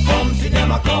 Come, see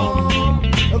them a come.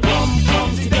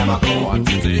 Come, see them a come. What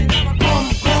you say? Come.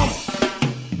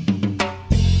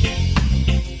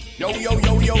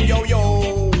 Yo.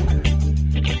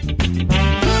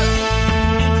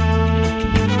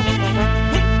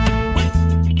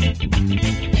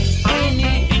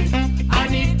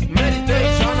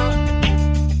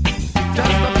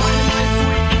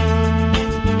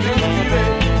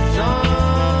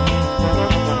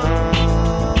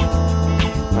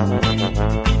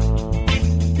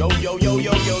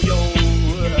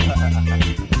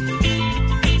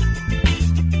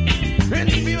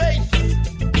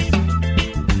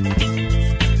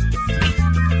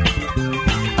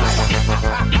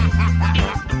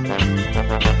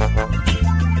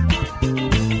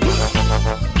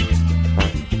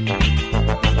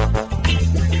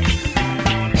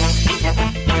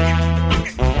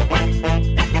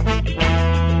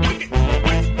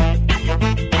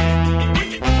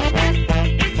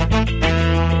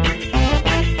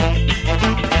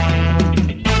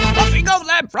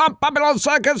 from Babylon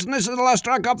Circus, and this is the last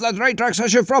track of the 3-track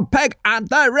session from Peg and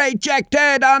the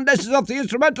Rejected, and this is off the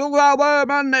instrumental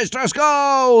album, and it's just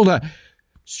called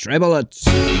Stray Bullets.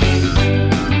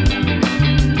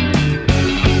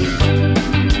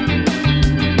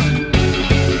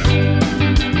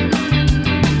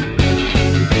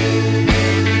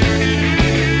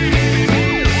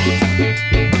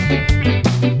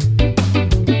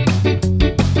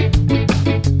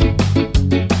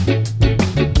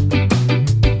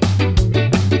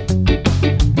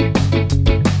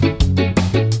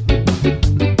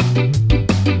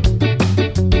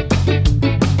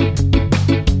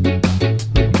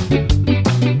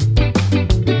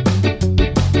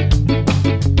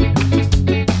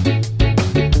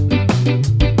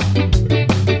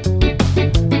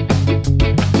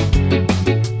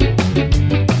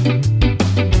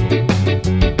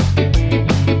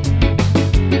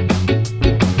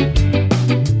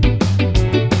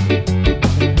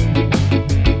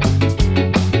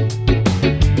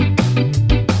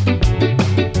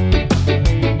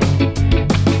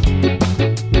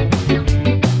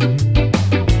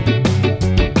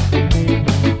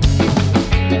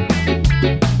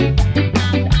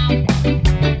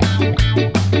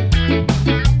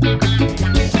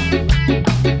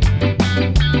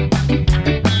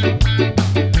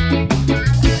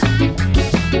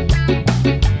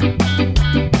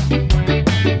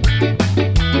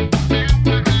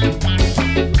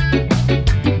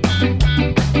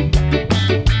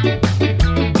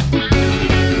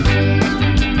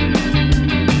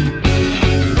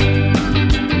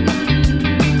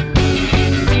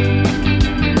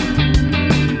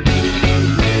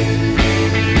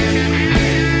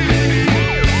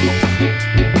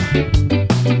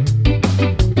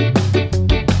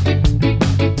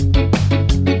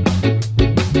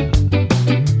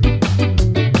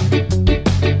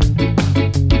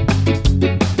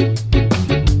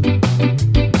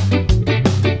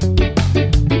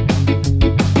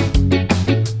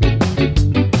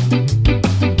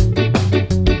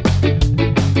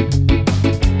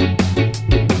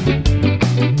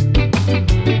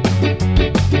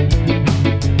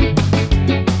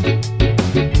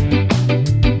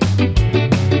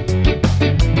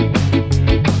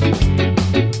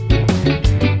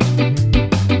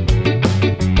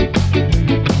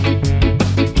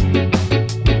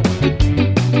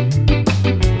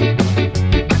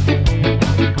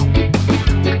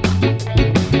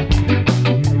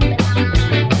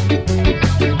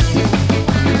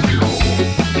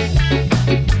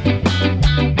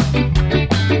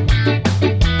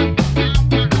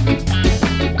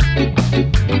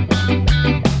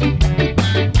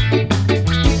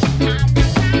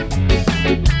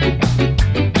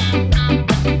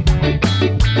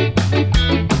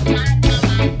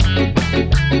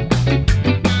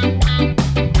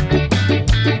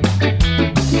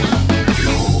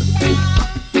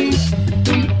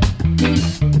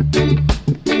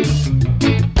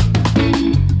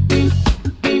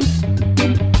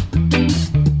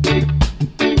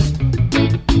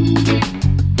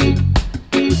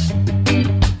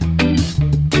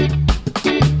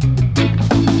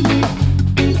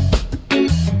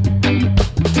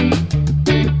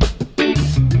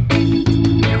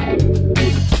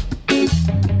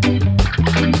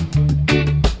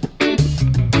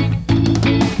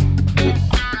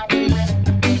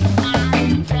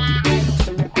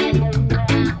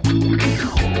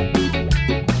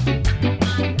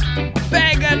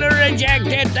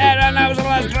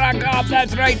 The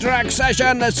 3-track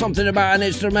session. There's something about an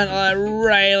instrumental I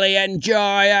really enjoy,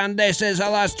 and this is the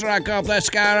last track of the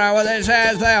Ska Hour. This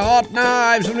is the Hot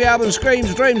Knives from the album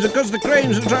Screams, Dreams, and Cuts the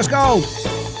Creams, and track's called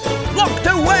Locked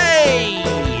Away.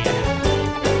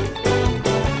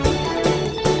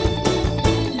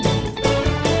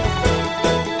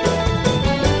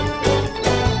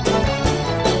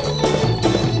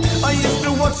 I used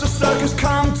to watch the circus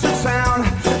come to town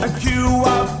and queue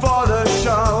up for the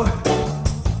show.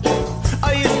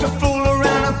 I used to fool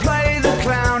around and play the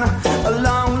clown a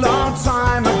long, long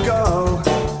time ago.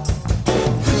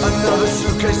 Another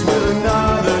suitcase with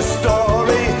another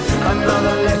story,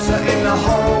 another letter in the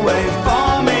hallway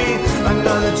for me,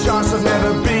 another chance of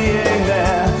never being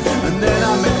there. And then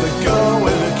I met the girl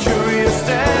with a curious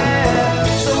stare.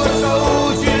 So I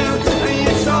told you, and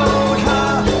you told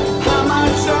her how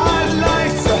much I'd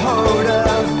like to hold her.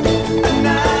 And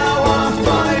now I'm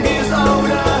 5 years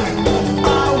older.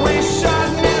 I wish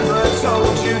I'd never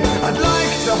told you I'd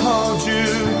like to hold you,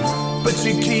 but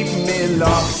you keep me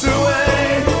locked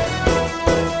away.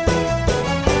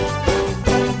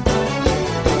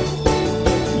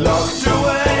 Locked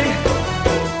away.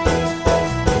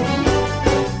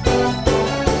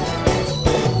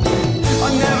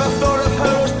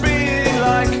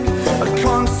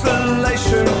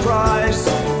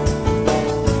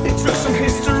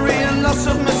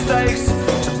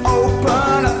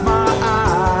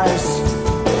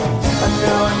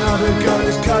 other girl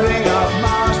is cutting up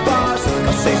Mars bars.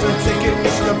 A season ticket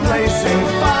is replacing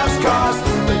fast cars.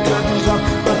 The curtains up,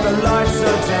 but the lights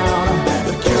are down.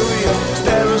 The curious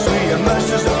stare as we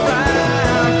immerse us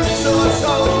around. So I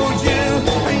told you,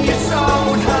 and you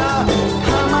told her,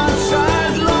 how much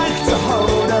I'd like to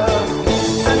hold her.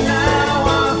 And now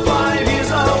I'm 5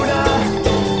 years older.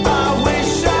 I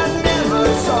wish I'd never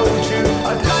told you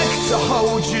I'd like to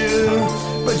hold you,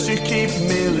 but you keep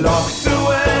me locked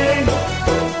away.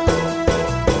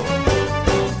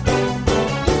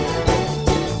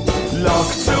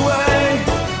 Locked away.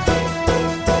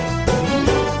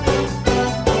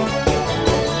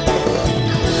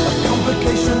 A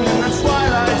complication in the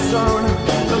twilight zone.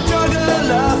 The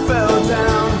juggler fell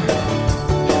down.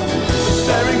 The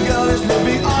staring girl is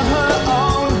living on her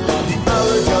own. The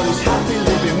other girl is happy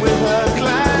living with her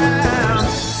clown.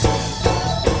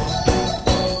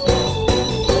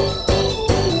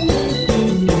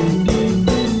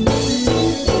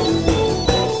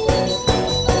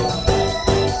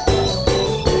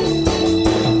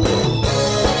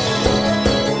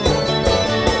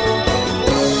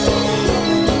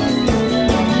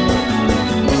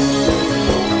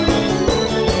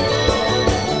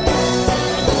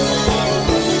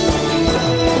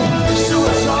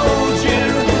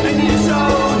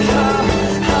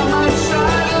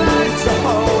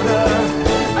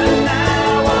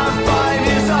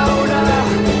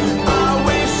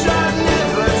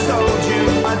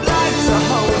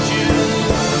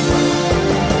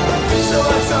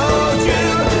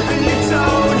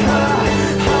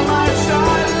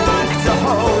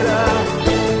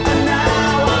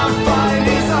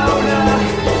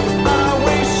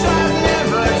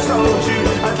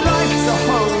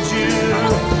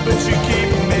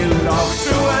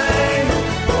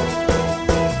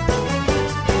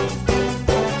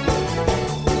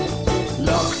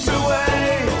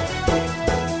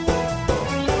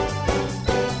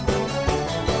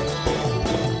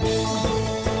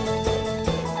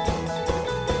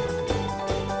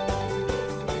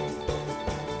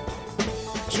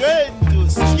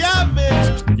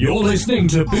 You're listening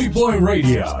to Boot Boy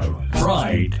Radio.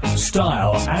 Pride,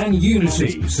 style, and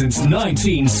unity since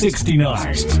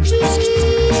 1969.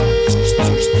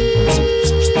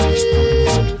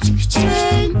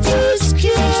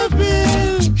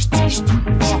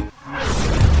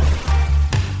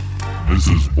 This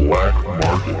is Black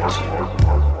Market.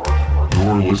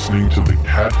 You're listening to the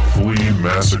Cat Flea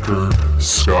Massacre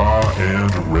Ska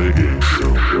and Reggae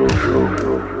Show.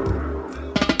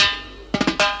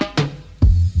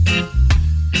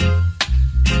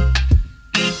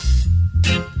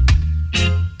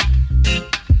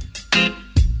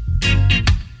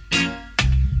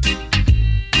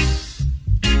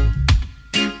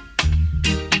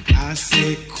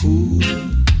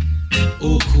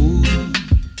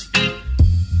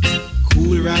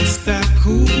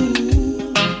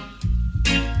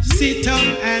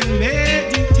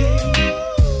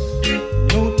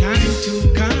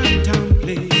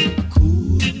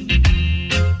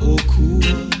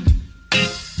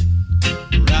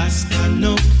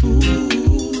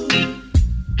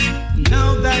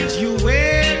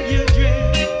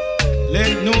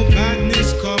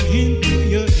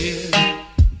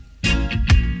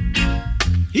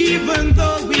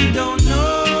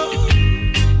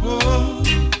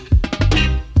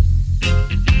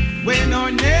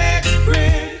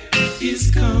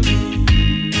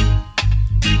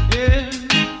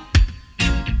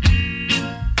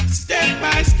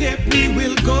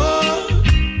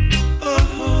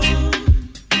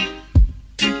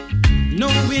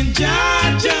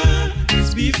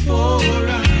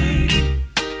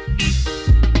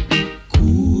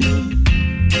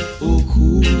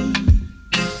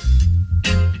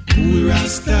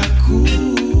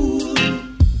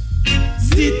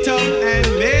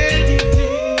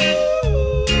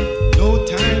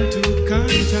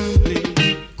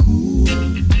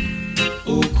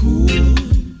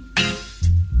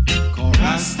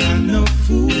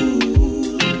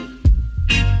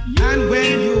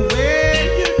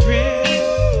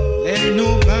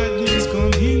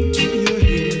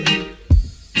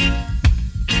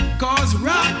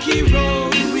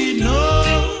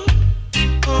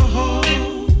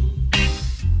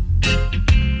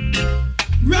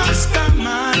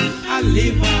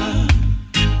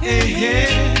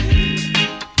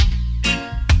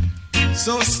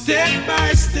 So step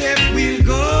by step we'll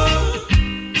go.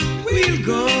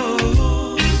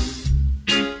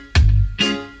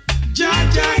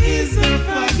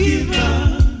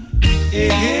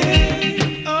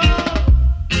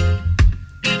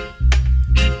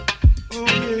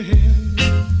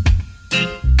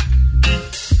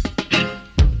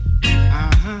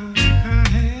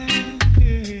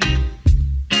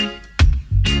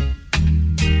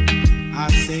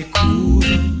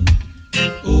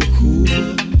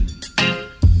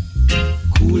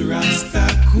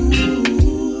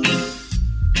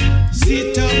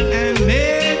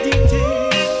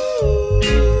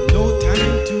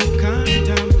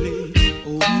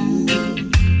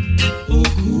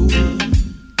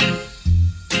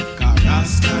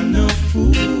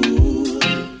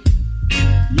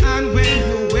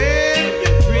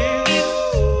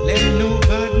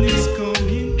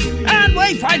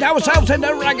 ourselves in the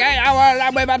Reggae Hour,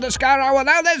 and we've had the Ska Hour.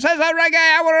 Now this is the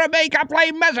Reggae Hour of me,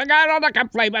 Kathleen Massacre, on the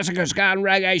Kathleen Massacre Ska and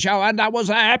Reggae Show, and that was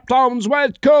the Heptones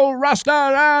with Cool Rasta,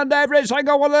 and every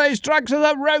single one of these tracks is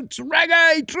a Roots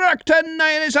Reggae track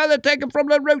tonight. It's either taken from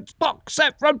the Roots box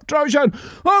set from Trojan,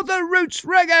 or the Roots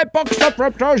Reggae box set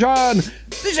from Trojan.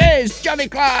 This is Johnny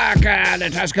Clark, and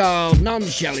it has called None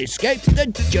Shall Escape the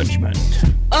Judgment.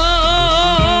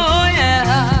 Oh,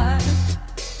 yeah.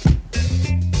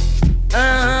 Oh,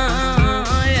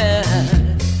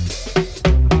 yeah.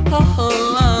 Oh, oh,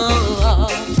 oh,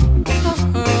 oh,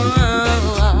 oh,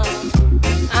 oh.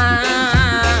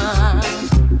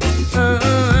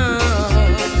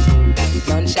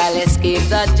 None shall escape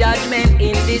the judgment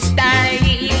in this time.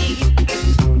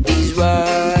 These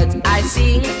words I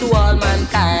sing to all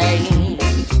mankind.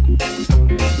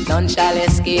 None shall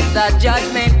escape the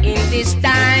judgment in this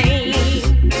time.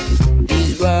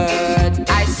 These words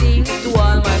I sing to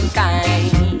all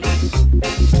mankind.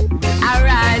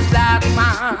 Arise, black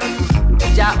man,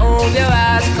 Jehovah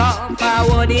has come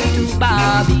forward into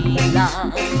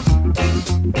Babylon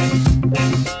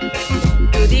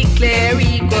to declare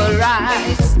equal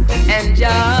rights and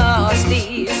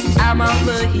justice among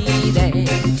the heathen.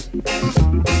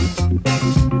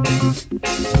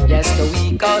 Yes, the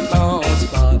weak outmost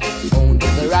fall, only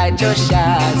the righteous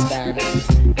shall stand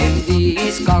in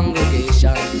this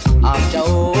congregation of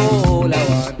Jehovah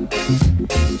One.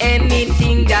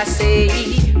 Anything that say,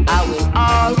 I will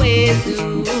always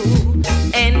do.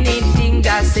 Anything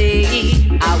that say,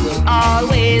 I will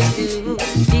always do,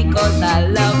 because I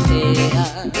love him.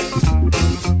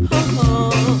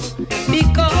 Oh,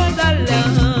 because I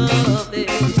love him.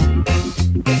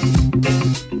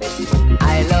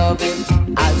 I love him,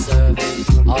 I'll serve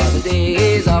him all the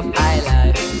days of my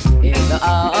life in the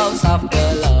house of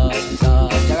the Lord,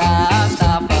 God, the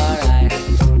Rastafari.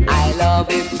 I love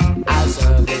him, I'll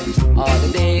serve him all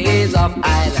the days of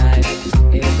my life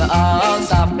in the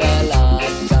house of the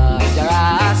Lord, God, the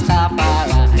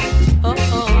Rastafari. Oh,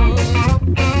 oh.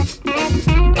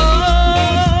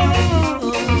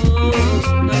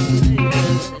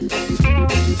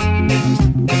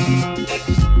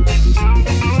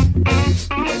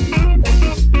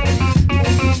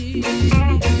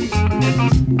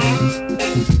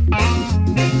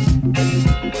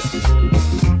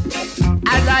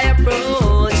 As I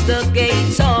approach the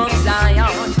gates of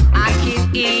Zion, I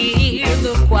can hear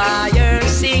the choir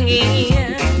singing.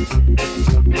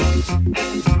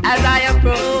 As I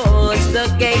approach the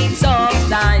gates of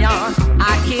Zion,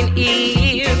 I can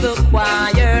hear the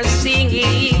choir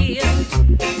singing.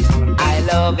 I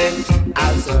love him,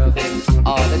 I'll serve him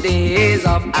all the days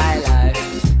of my life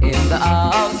in the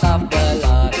house of the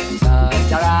Lord,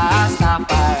 the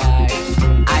Rastafari.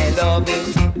 I love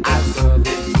him, I'll serve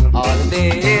him all the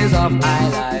days of my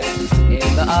life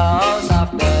in the house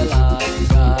of the Lord,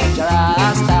 the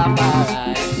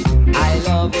Rastafari. I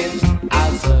love him,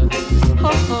 I'll serve him. Oh,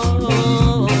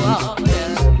 oh, oh,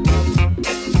 yeah.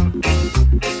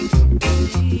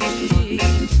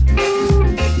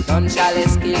 None shall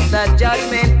escape the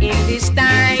judgment in this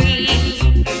time.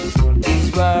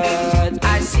 These words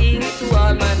I sing to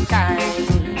all mankind.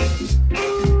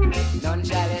 None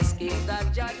shall escape the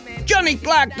judgment. Johnny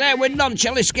Clark there with None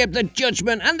Shall Escape the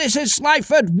Judgment, and this is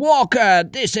Slyford Walker.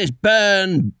 This is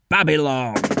Burn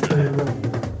Babylon.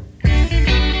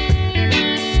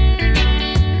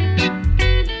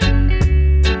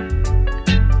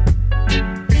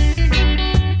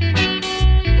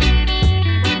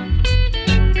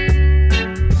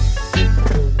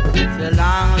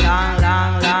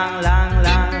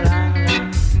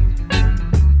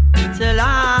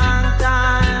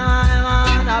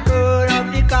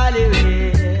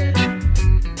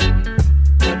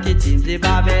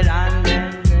 Babylon,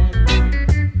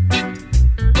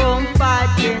 come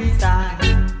fight inside.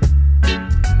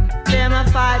 Them a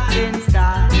fight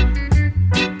inside.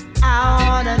 I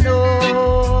wanna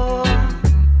know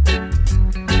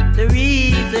the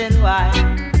reason why.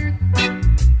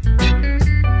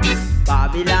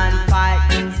 Babylon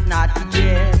fighting's not the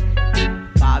jail.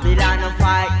 Babylon a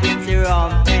fighting's the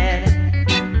rum head.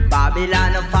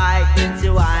 Babylon a fighting's the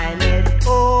wine head.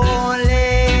 Only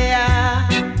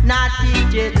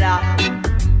dreadlock.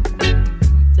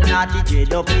 So naughty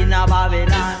dread up in a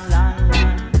Babylon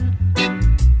land.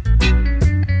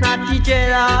 Naughty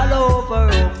dread all over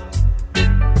up.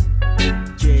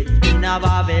 Dread in a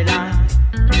Babylon.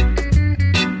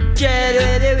 Dread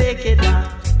where the wicked one.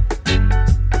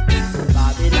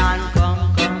 Babylon come,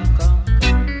 come, come.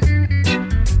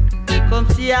 Come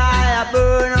see I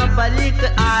burn up a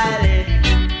little island.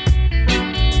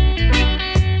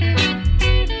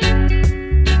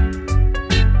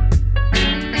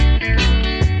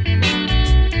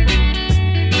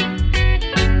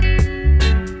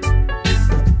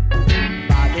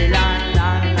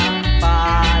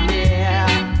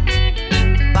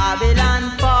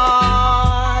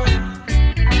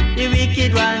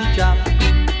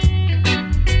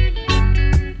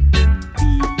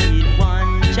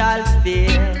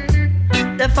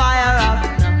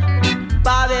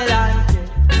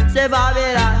 say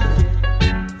Babylon,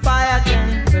 fire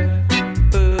can burn,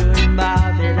 burn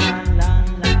Babylon,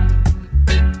 land, land.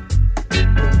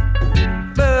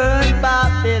 Burn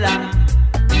Babylon,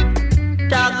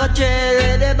 talk a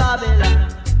cherry the Babylon,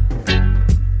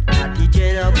 natty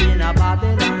cherry up in a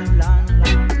Babylon, land,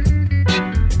 land.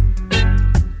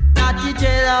 Natty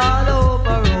cherry all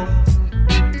over Rome.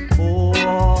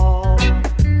 Oh,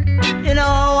 you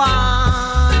know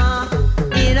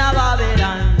in a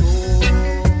Babylon.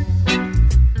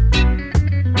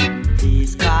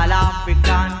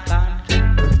 African country,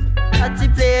 that's the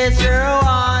place where I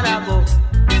wanna go.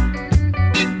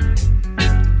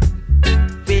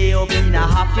 Way up in a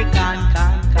African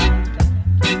country,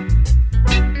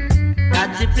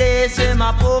 that's the place where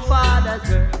my forefathers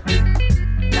were.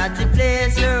 That's the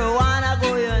place where I wanna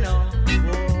go, you know.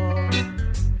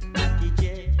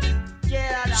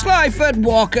 Slyford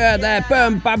Walker there,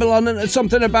 Burn Babylon, and there's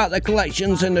something about the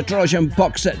collections in the Trojan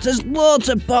box sets. There's loads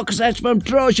of box sets from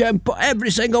Trojan, but every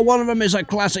single one of them is a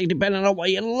classic depending on what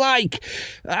you like.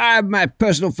 My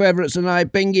personal favourite's the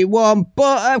Night Bingy one,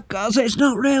 but of course it's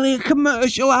not really a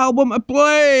commercial album to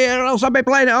play, or else I'd be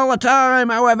playing it all the time.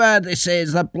 However, this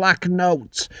is the Black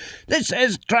Notes. This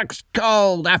is tracks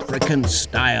called African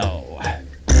Style.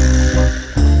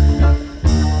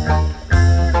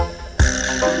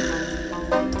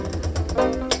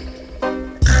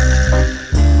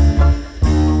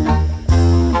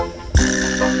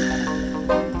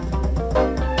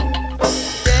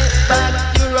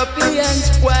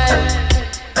 Well,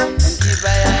 and give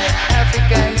I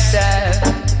African style.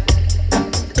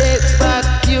 Take back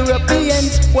European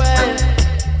spoil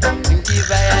and give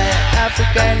I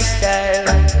African style.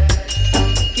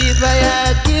 Give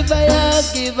I, give I,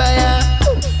 give I, give I,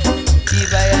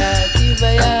 give I, give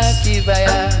I, give I,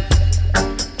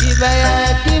 give I,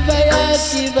 give I, give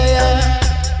I,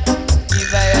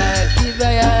 give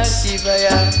I, give I,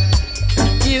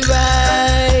 give I.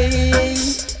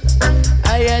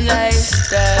 I and I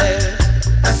style.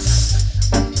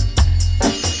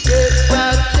 Take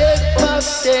back, take back,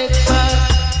 take back.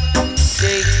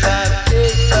 Take back,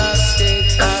 take back, take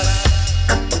back.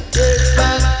 Take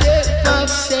back, take back,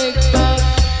 take back.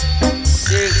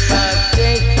 Take back,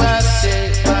 take back,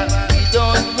 take back. We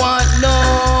don't want no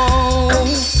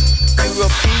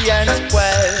European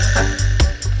spoil.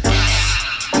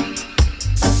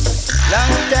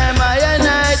 Long time I and I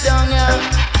down here.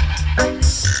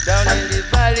 Down in the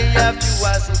valley of the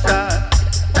Wasuka,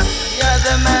 the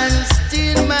other man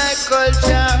steal my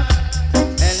culture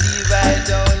and leave I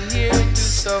down here to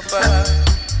suffer.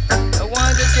 I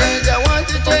want to change, I want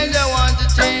to change, I want to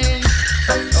change.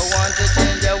 I want to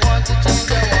change, I want to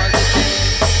change, I want to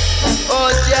change. Oh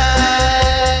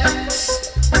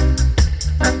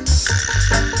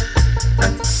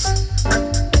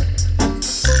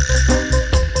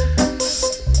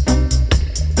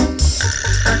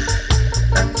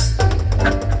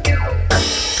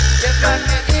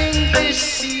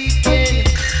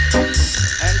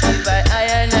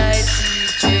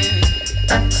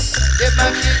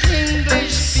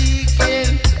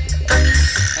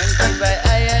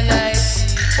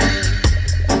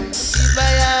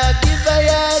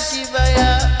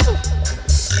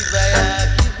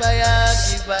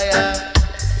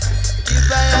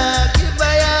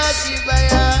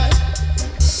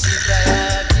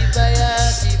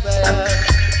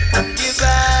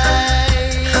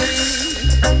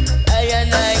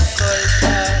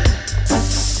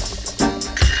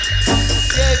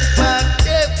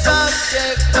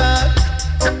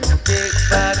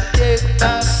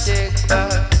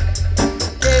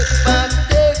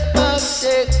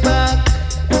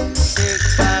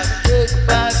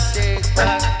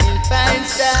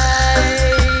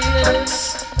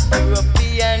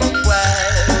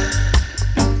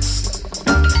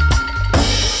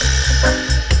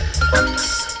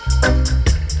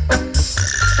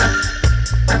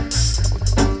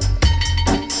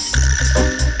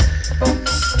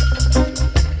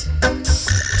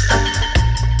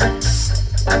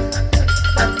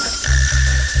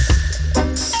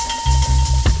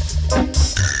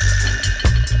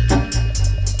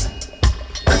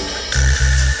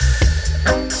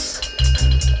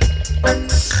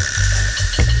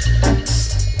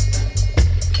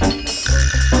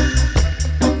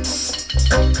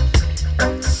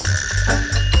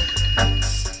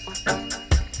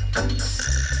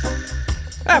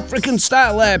African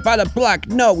Style there by the Black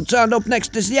Notes. And up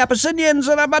next is the Abyssinians,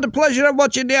 and I've had the pleasure of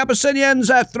watching the Abyssinians.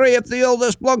 They're three of the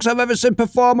oldest blokes I've ever seen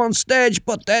perform on stage,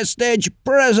 but their stage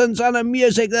presence and the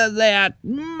music that they had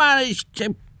managed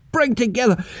to bring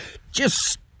together,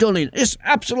 just stunning. It's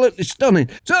absolutely stunning.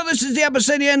 So this is the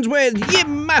Abyssinians with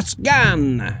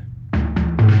Yimasgan.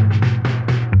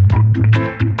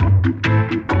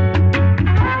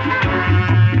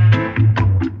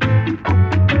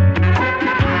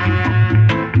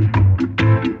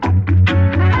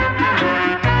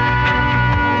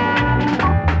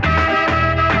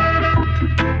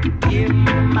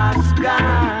 must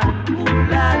gone,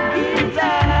 Ula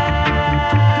Giza.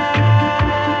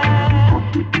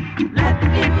 Let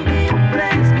him be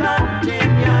praised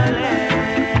continually.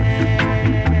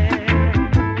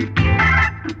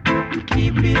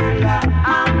 Keep it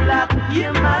unlocked, you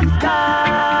must gone.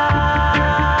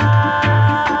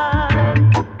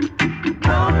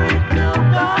 Glory to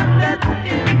God, let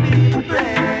him be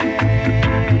praised.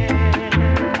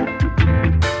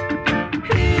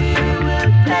 He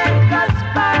will take us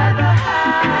by the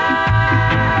hand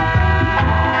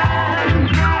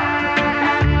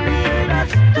and lead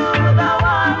us to the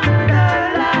wonderland.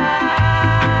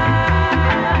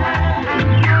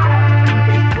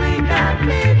 If we can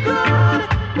be good,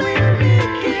 we'll be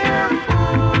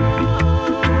careful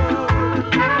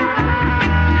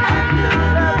and do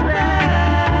the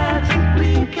best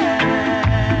we can.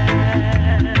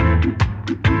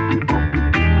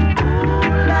 Ooh,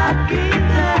 lucky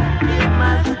that you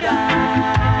must go.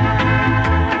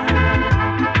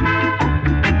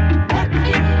 Let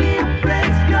him be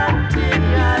praised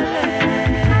continually.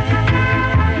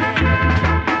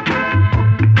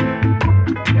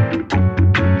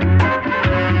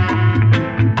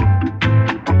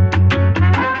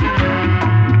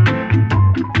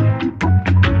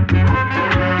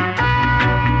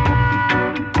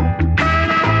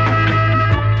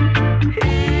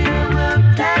 He will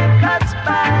take us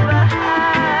by the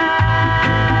hand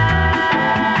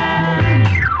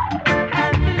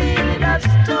and lead us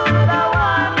to the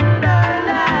wonderland.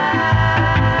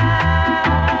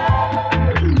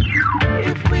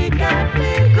 If we can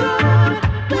be good,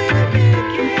 we'll be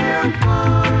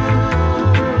careful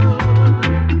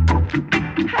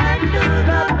and do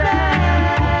the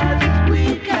best we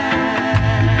can.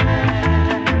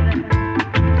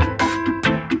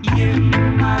 You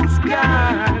must go,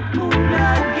 Ula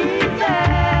Giza.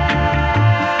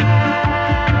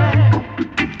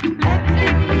 Let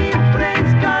him be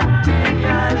praised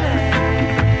continually.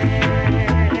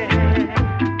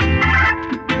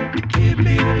 Keep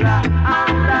it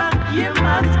unlocked, you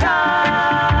must go.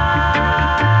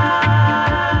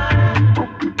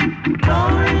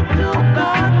 Glory to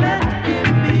God, let him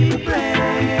be praised.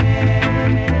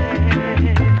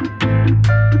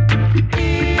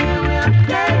 He will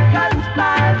take us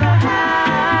by the hand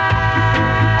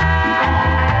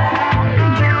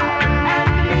and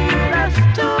lead us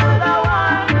to the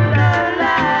wonderland.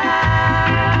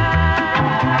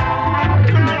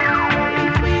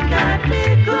 If we can be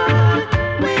good,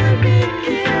 we'll be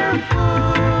careful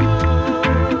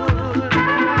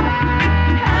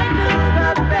and do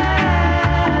the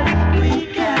best we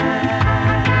can.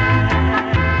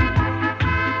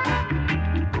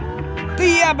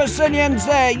 The Abyssinians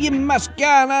there, you must go,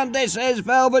 and this is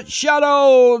Velvet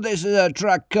Shadow. This is a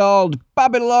track called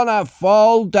Babylon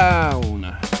Fall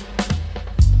Down.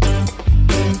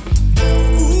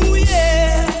 Ooh,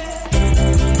 yeah.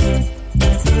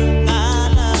 Nah,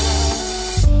 nah.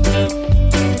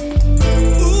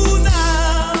 Ooh,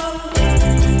 nah.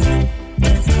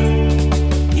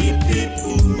 Hip, hip,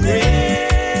 hooray.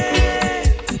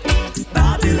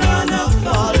 Babylon a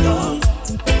fall down.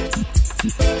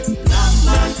 Black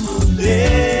man today.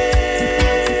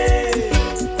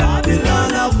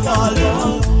 Babylon a fall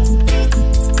down.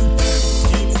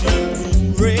 Hip, hip,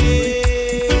 hooray.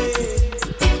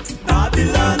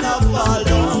 Babylon a fall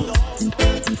down.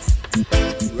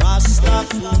 Rasta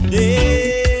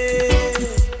today.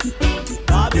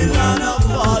 Babylon a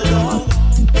fall down.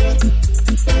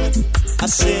 I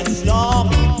said long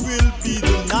will be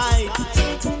the night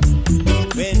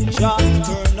when Jah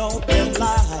turn out them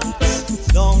lights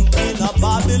down in a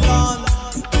Babylon.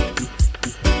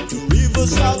 The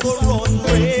rivers are go run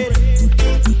red,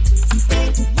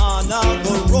 man are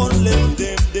go run left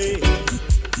them day.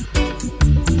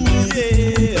 Ooh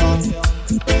yeah,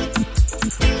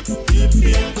 hip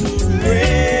hip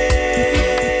hooray,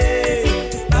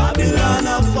 Babylon a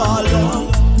fall down.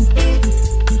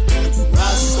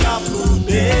 Rasta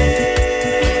today,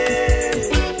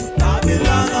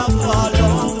 Babylon a fall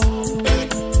down.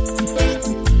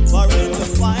 For in the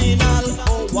final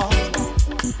hour,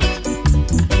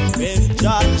 when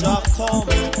Jah come,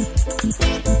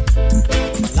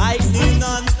 lightning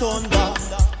and thunder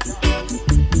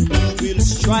will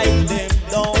strike them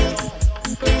down,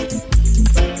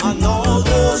 and all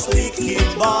those wicked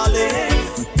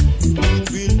ballets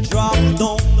will drop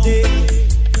down there.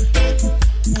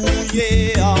 Ooh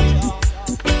yeah.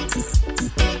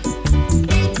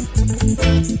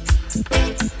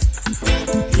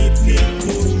 Hip hip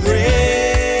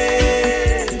hooray,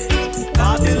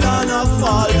 Babylon a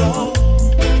fall down.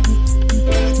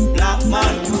 Black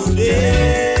man today,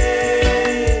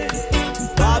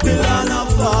 Babylon a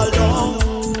fall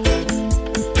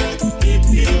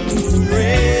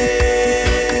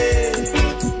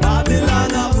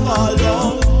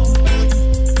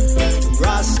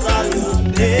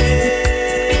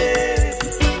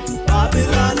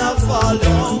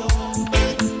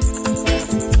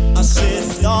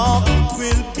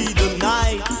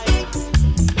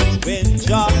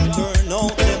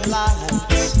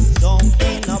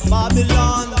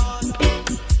Babylon,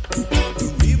 the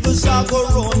rivers are go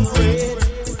run red,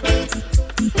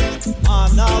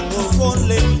 man I go run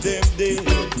left them dead.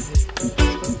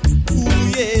 Ooh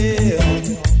yeah,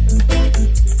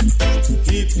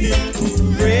 keep it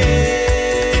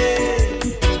red.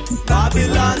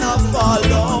 Babylon a fall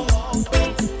down.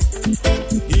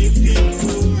 Keep it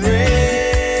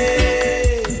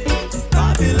red.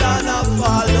 Babylon a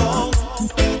fall down.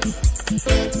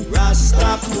 Rasta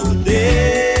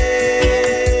today,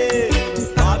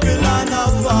 Babylon a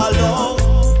fall down.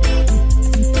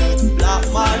 Black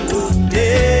man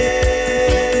today,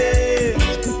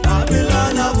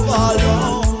 Babylon a fall down.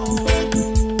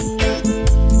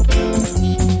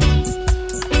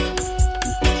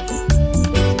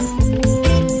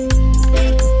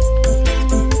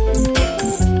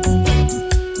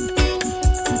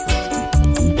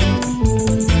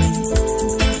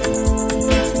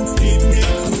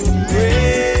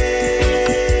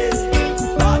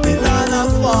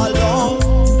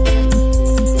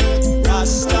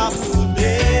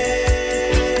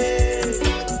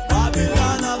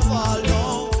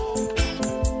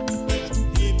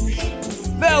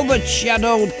 Velvet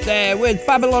Shadow there with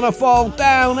Babylon a Fall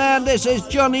Down, and this is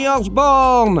Johnny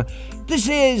Osborne. This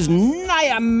is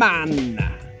Nyaman.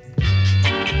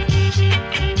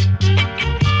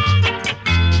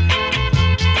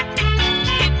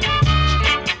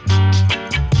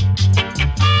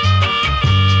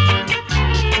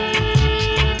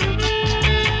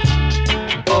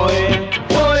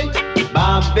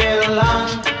 Babylon,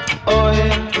 oi,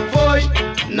 boy,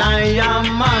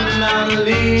 Nyaman and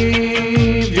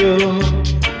leave you.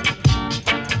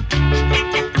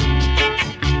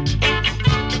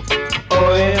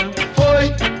 Oi, boy,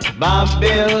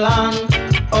 Babylon,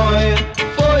 oi,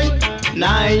 boy,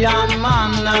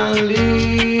 Nyaman and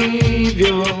leave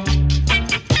you.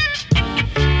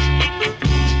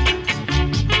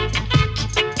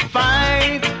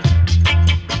 Fight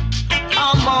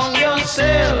among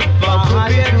yourself.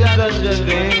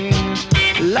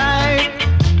 Light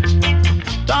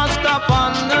tossed up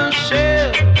on the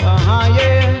shelf,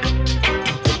 yeah.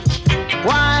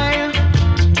 Why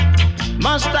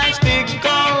must I stick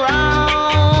around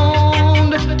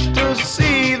to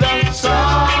see the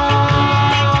sorrows?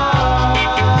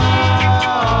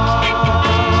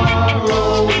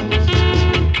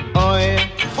 Oi,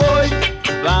 boy,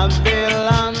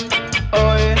 Babylon,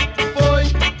 oi, boy,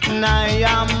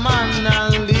 Nyaman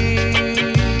and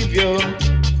leave you.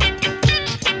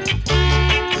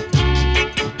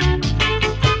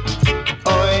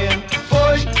 Oi,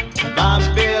 boy,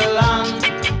 Babylon,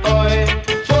 oi,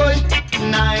 boy,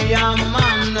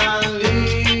 Nyaman and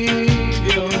leave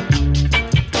you.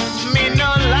 Me no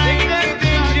like the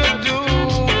things you do.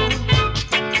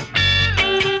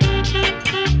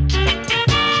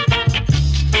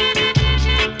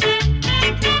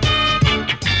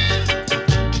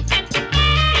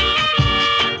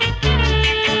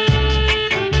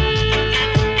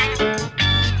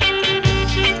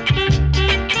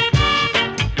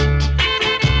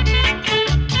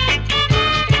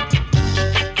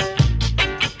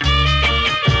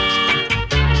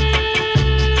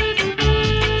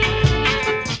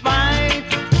 Fight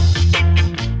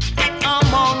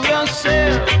among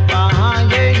yourself,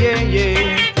 yeah, yeah, yeah.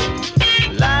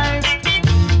 Life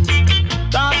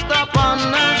tossed up on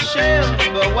the shelf,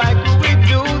 but why could we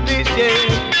do this, yeah?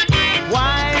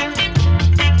 Why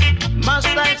must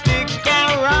I stick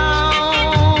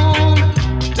around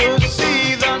to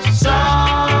see the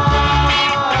sorrows?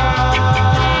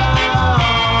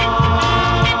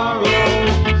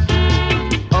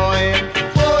 Oi,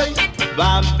 boy,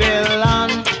 Babylon,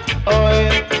 oi,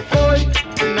 boy,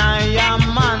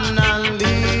 Nyaman and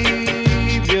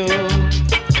leave you.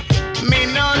 Me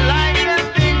no like the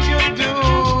things you do.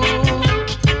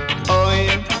 Oi,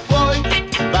 boy,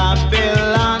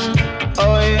 Babylon,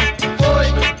 oi, boy,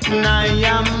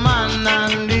 Nyaman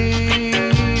and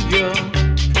leave you.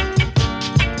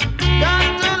 Got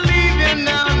to leave you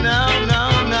now, now,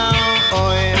 now, now.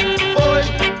 Oi, boy,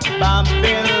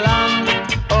 Babylon,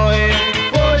 oi,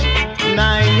 boy,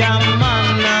 Nyaman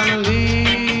and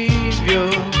leave you.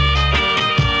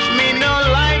 Me no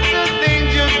like the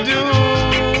things you do.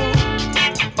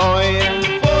 Oi,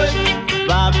 boy,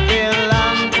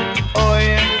 Babylon, oi,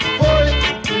 boy,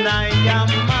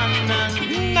 Nyaman and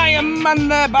Nyaman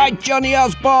there by Johnny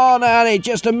Osborne, and it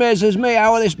just amazes me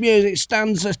how this music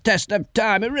stands the test of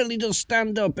time. It really does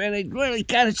stand up, and it really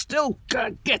can. It still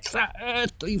gets that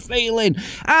earthly feeling,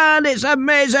 and it's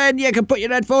amazing. You can put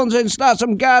your headphones in, start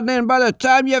some gardening. By the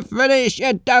time you finish,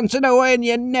 you're dancing away, and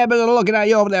you're never looking at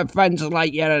your other friends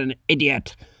like you're an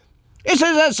idiot. This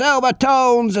is the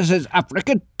Silvertones. This is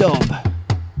Africa Dub.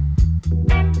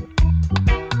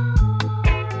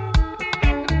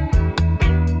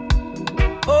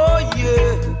 Oh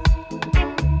yeah.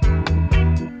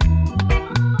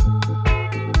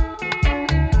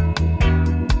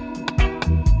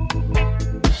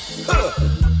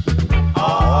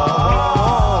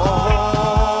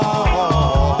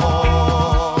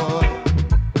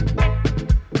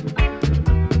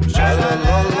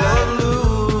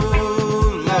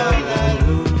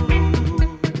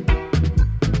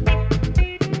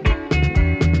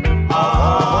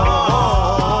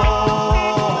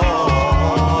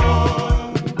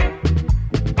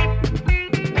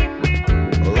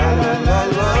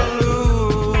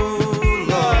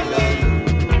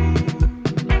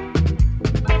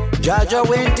 Jaja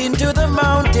went into the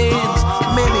mountains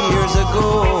many years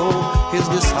ago. His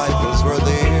disciples were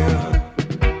there,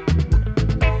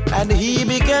 and he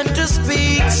began to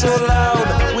speak so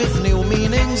loud with new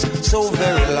meanings, so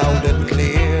very loud and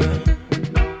clear.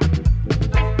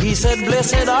 He said,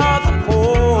 "Blessed are the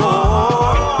poor,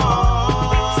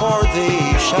 for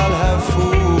they shall have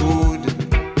food,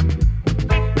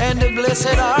 and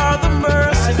blessed are the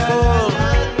merciful,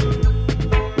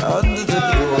 and the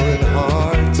pure in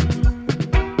heart.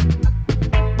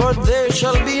 But there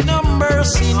shall be no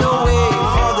mercy, no way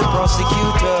for the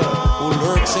prosecutor who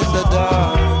lurks in the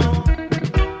dark.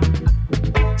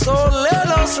 So let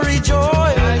us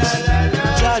rejoice,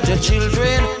 Jaja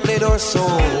children, let our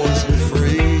souls be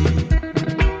free,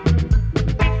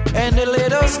 and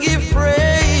let us give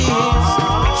praise,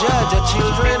 Jaja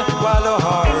children, while our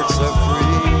hearts are free."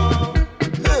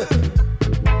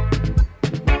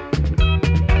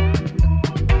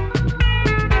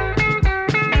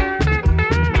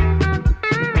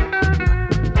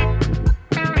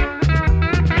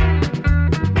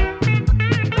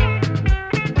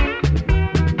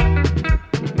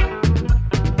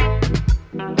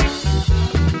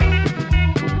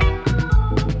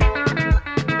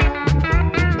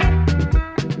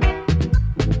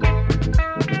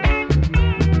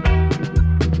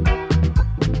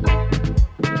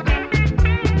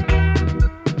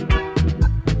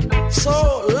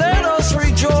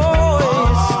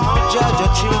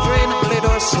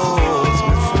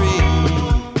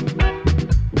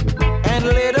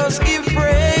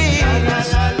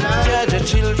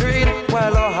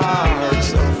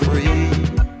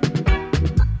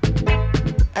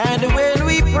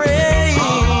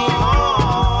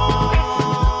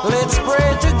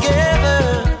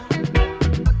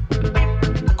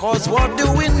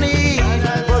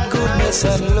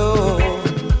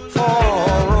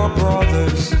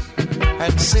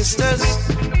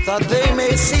 That they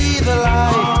may see the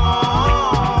light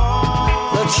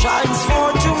that shines for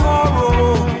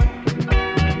tomorrow.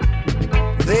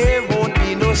 There won't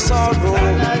be no sorrow,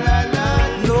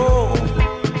 no,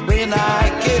 when I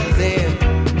get there.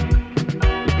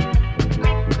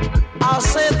 I'll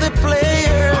say the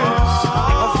players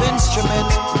of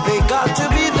instruments, they got to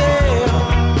be there.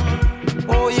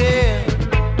 Oh yeah,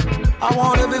 I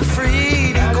want to be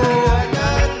free to go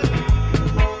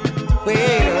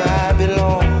where I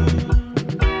belong.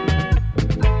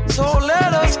 So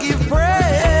let us give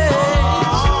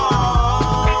praise,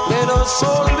 let our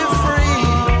soul be free,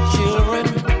 children,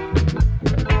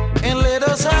 and let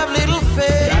us have little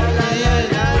faith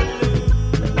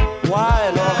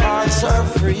while our hearts are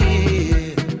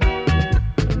free.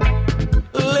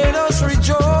 Let us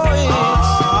rejoice,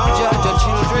 Jaja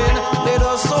children, let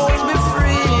our souls be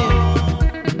free,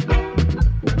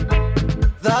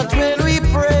 that when we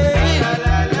pray,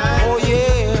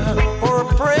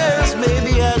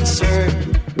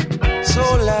 so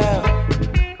loud.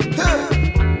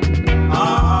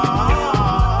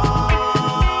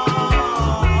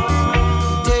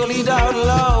 Tell it out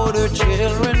louder,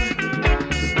 children.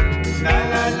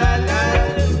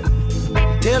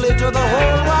 Tell it to the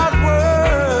whole wide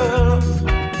world,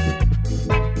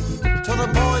 to the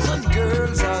boys and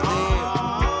girls out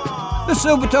there. The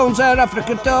Silvertones are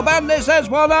African Dub, and this is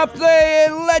one of the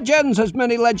legends. There's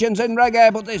many legends in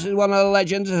reggae, but this is one of the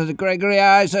legends. This is Gregory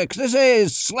Isaacs. This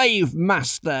is Slave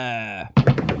Master.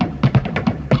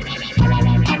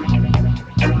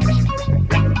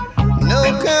 No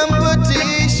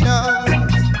competition,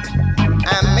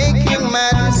 I'm making my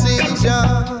decision,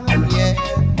 yeah.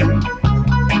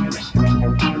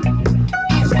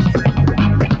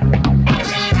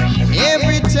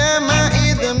 Every time I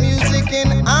hear the music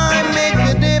and I make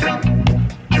a dip.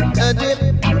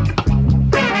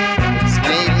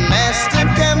 Slave master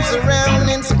comes around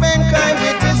and spank I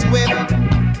with his whip,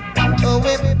 a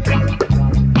whip.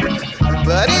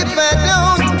 But if I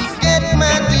don't get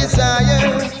my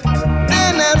desire,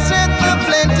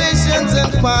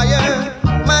 fire.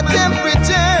 My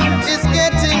temperature is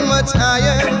getting much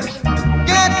higher.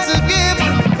 Got to give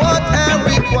what I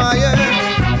require.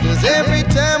 'Cause every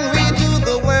time we do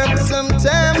the work,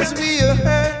 sometimes we are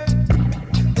hurt.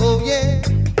 Oh yeah.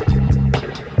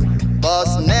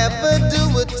 Boss never do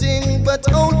a thing but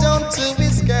hold on to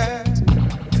his skirt.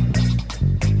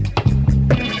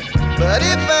 But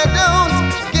if I don't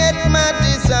get my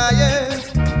desire,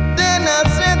 then I'll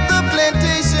set the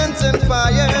plantations on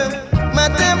fire. My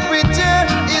temperature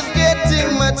is getting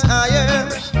much higher.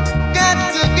 Got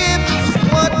to give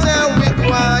what I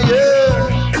require.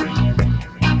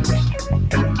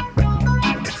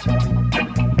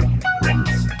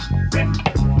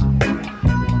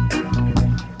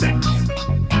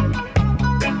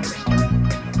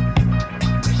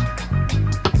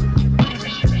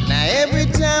 Now every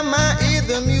time I hear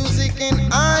the music and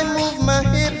I move my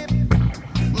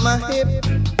hip,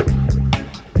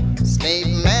 slave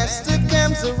master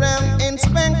comes around and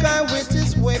spank her with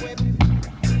his whip,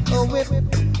 a whip.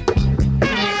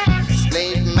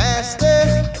 Slave master,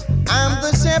 I'm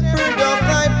the shepherd of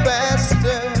thy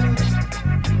pastor.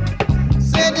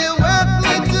 Said you work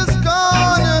me to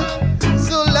scorn,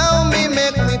 so allow me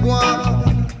make me go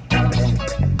on.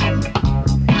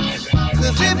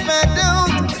 'Cause if I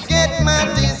don't get my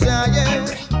desire,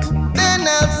 then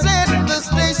I'll set the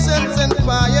stations on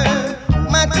fire.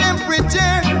 My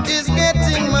temperature is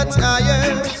getting much higher.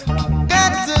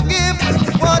 Got to give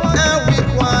what I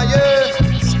require.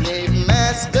 Slave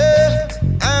master,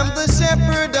 I'm the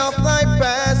shepherd of thy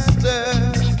pastor.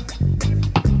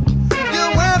 You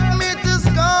work me to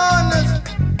scorn,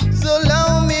 so allow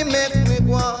me make me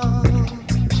go on.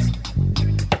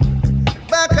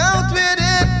 Back out with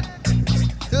it,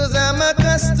 'cause I'm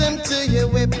accustomed to your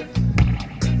whip.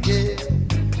 Yeah.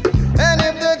 And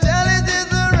if the challenge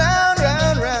is around,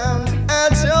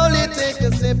 I'll surely take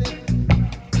a sip.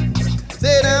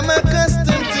 Said I'm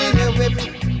accustomed to your whip.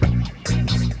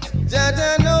 Judge,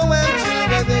 I know I'm true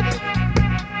with it.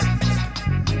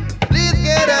 Please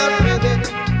get out with it.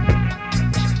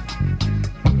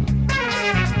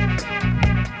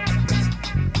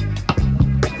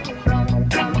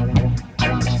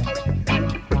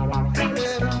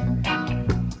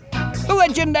 The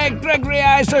legendary Gregory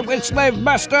Isaac with Slave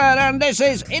Master, and this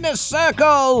is Inner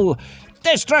Circle.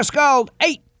 This track's called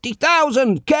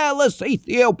 80,000 Careless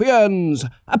Ethiopians.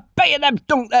 I bet you they've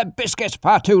dunked their biscuits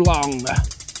far too long.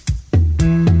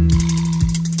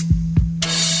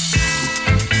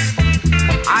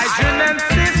 I shouldn't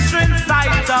insist in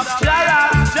sight of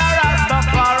Jarastafari.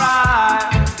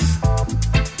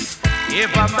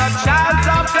 If I'm the child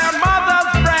of their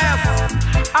mother's breast,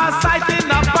 I'm sighting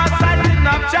up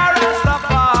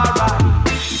Jarastafari.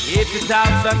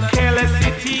 80,000 careless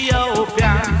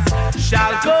Ethiopians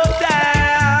shall go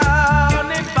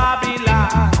down in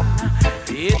Babylon.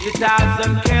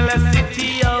 80,000 careless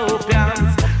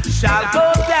Ethiopians shall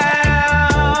go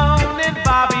down in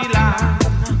Babylon.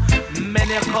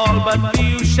 Many are called, but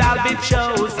few shall be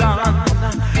chosen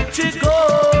to go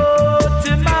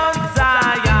to Mount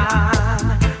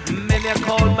Zion. Many are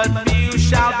called, but few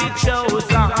shall be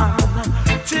chosen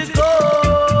to go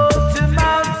to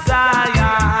Mount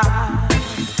Zion.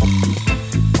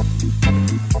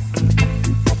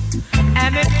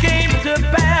 And it came to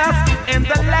pass in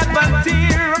the 11th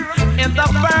year, in the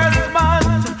first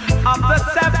month of the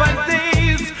 7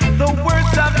 days, the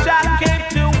words of Jah came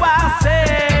to us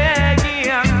saying,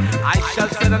 I shall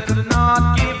set unto the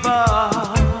north, give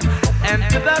up, and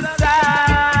to the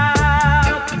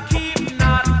south, keep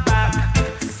not back.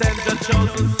 Send your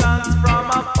chosen sons from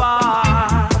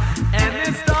afar, and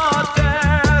his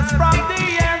daughters from the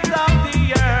ends of the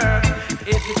earth.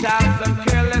 80,000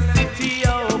 careless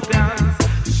Ethiopians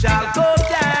shall go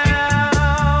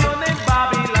down in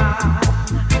Babylon.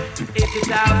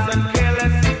 80,000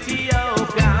 careless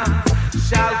Ethiopians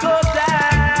shall go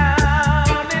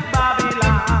down in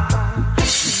Babylon.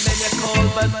 Many are called,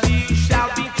 but few shall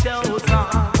be chosen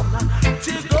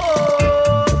to go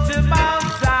to Mount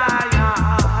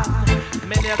Zion.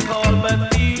 Many are called, but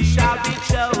few shall be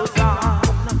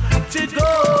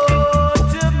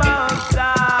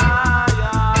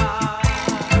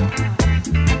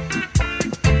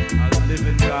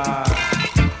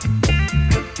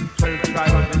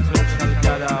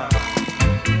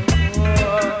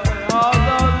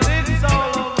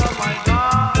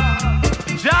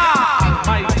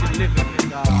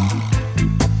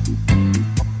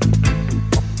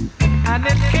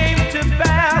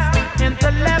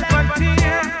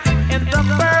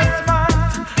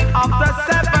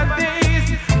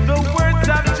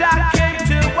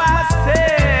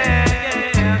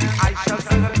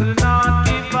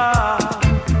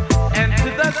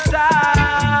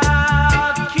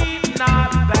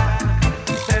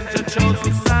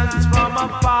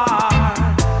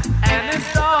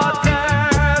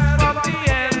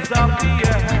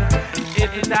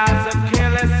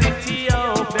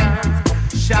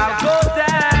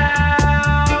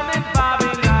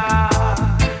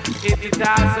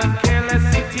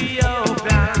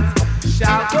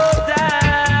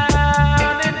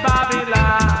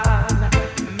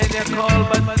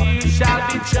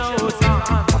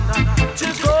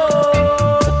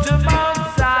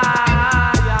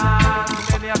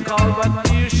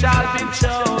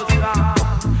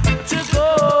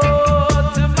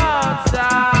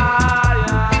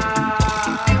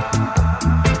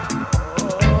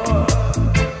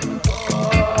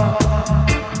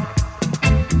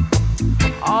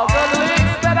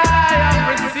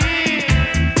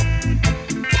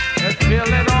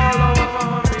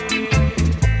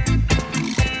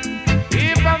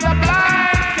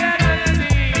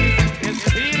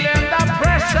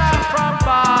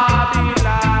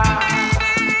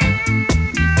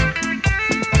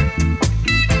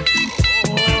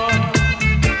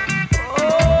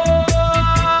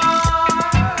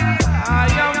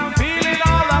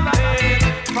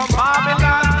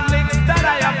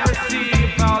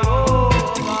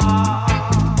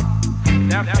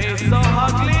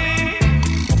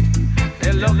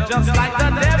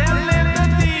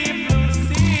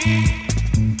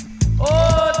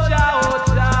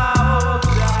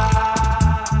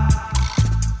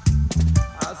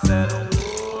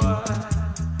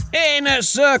Inner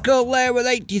Circle there with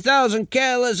 80,000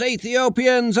 careless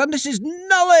Ethiopians, and this is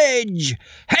Knowledge.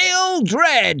 Hail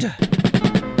Dread.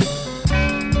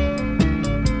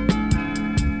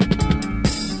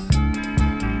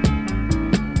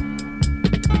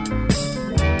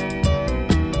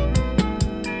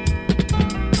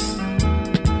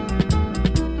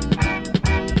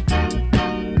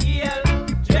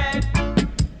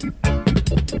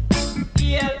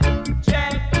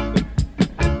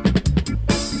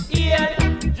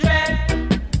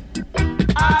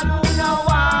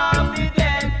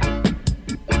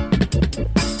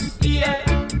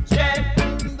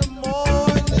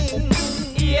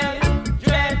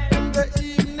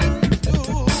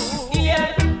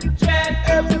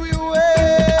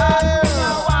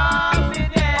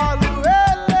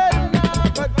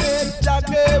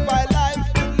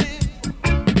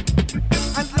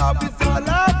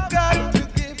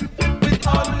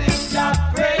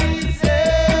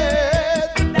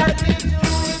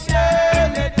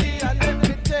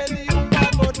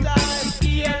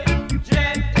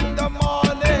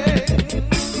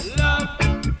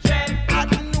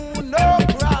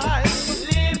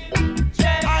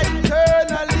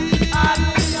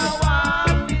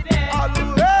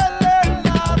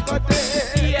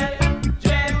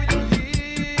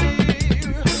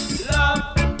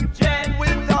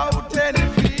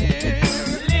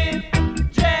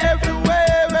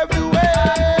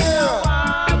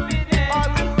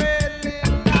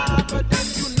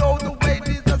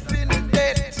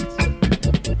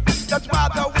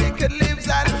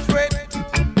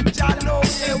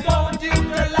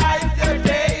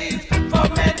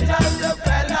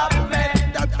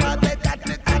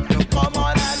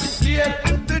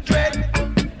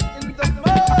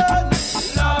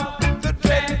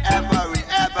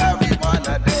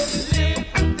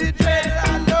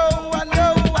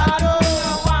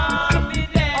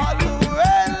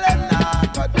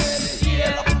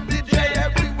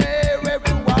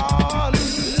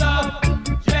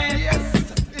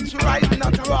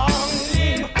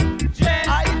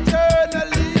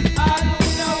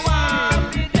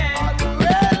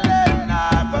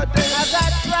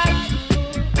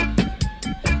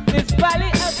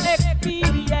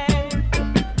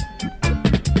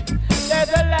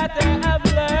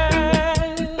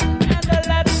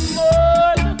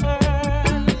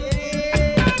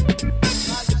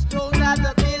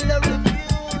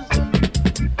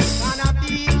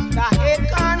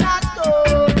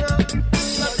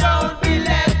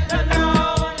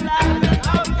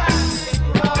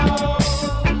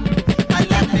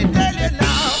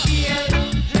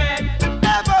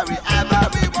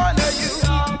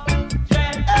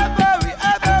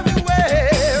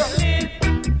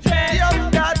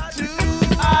 Got to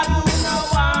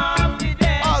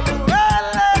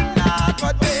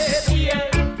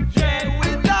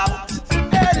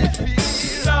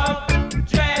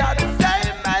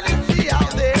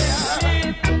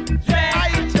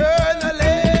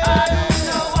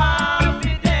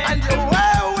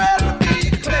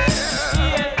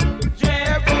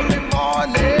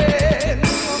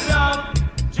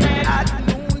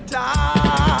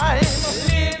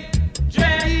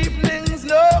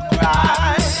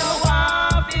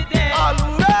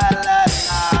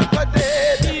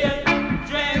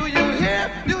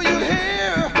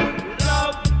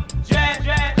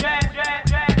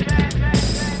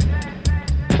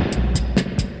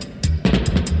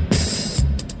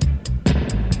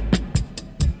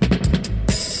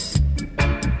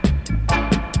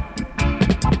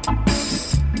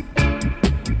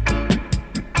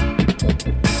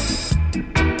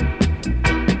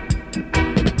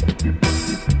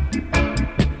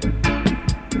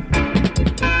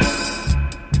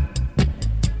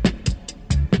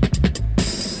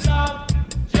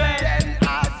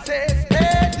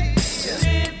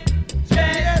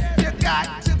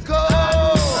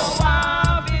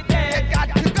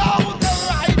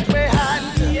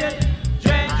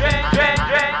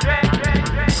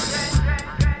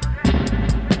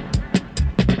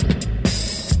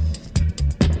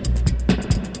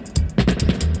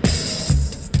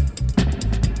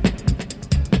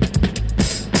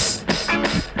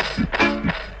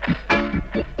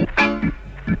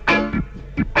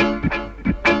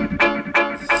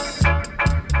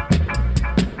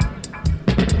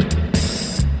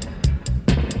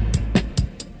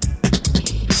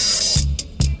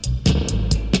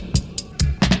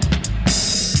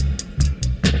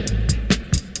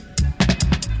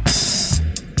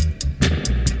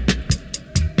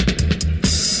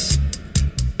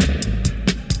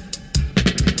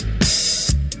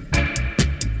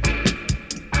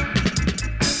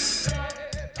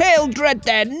Dread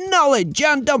their knowledge.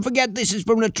 And don't forget, this is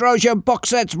from the Trojan box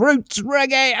sets Roots,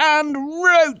 Reggae and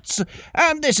Roots.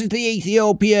 And this is the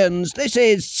Ethiopians. This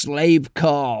is Slave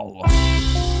Call.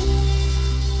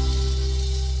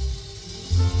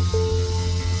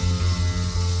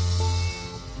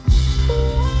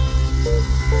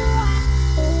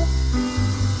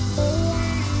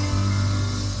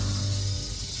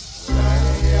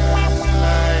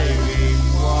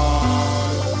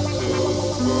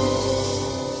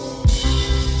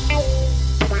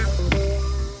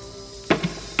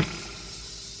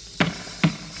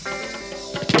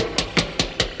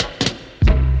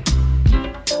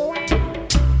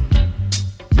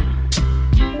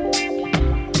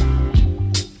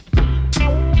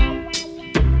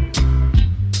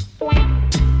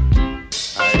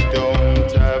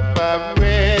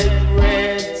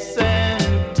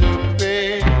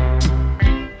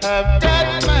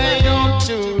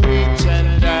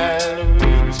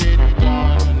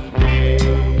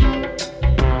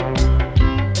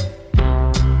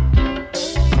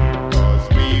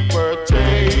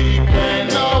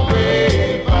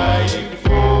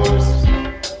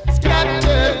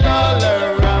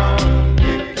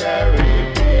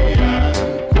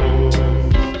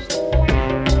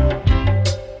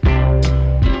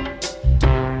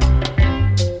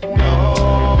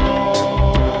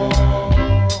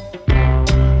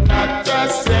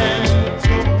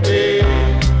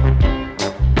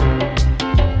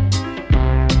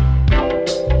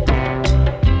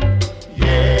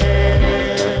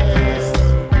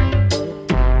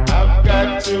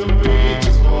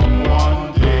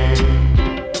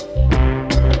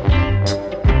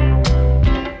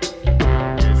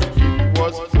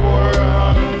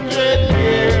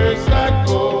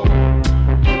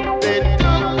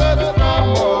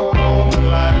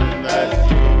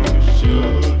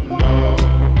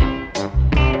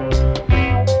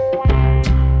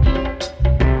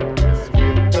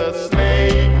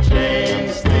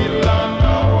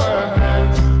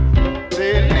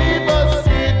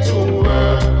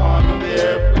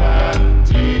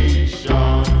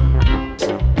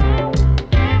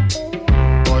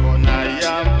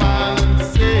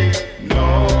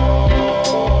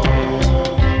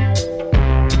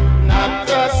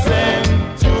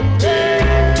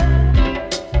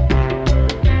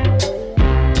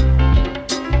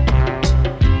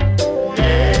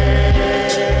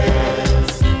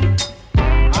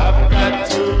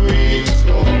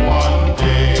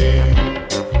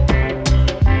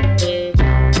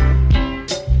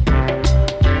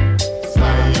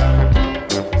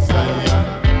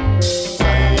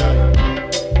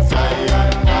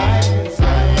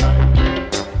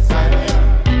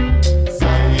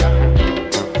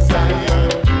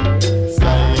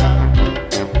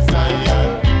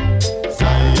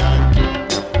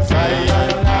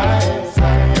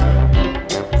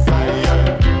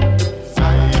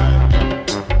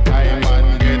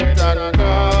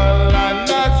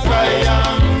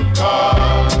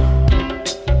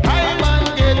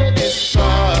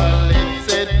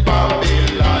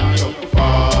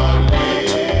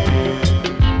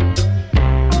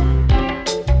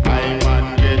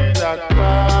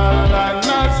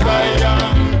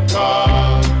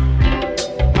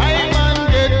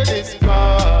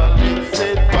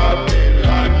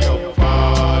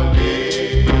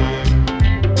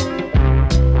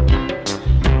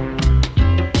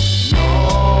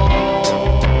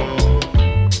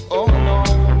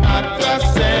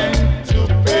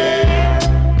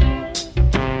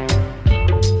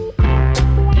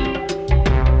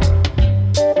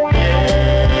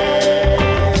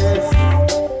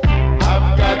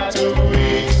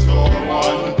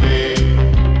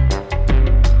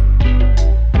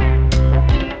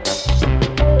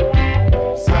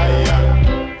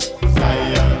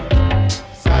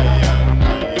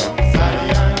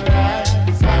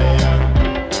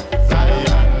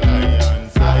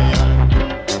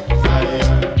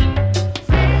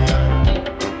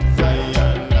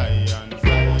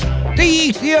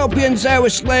 Ethiopians there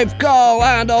with Slave Call,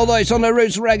 and although it's on the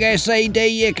Roots Reggae CD,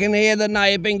 you can hear the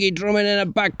Nyabinghi drumming in the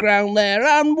background there.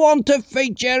 And one to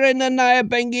feature in the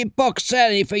Nyabinghi box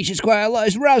set, he features quite a lot,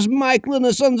 is Raz Michael and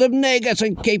the Sons of Negus,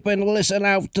 and keep a listen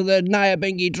out to the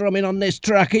Nyabinghi drumming on this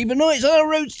track, even though it's on a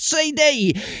Roots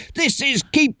CD. This is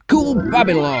Keep Cool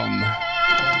Babylon.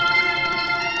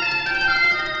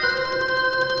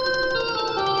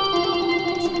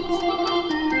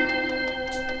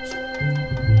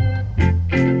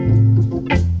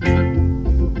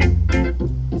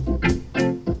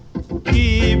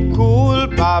 Keep cool,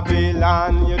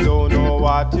 Babylon, you don't know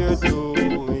what you're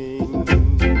doing.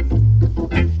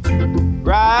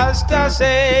 Rasta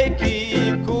say,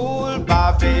 keep cool,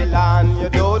 Babylon, you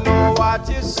don't know what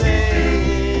you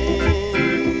say.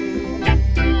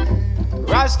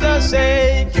 Rasta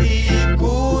say, keep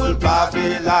cool,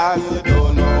 Babylon, you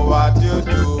don't know what you're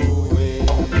doing.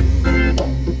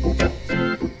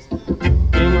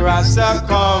 King Rasta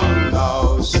come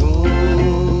now soon.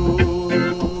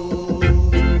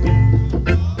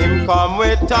 Him come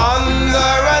with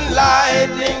thunder and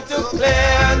lightning to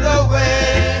clear the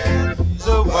way.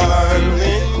 The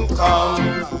whirlwind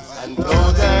come and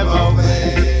blow them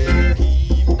away.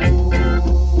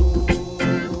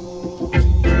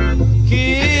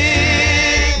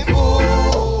 Keep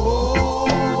cool.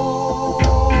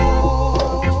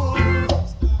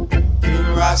 King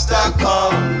Rasta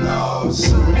come now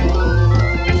soon.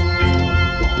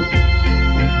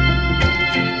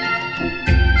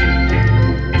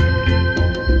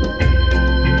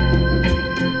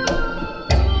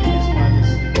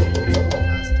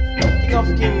 Of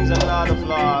kings and Lord of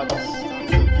lords,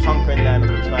 conquering land of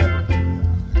the tribe.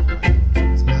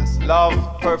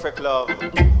 Love, perfect love,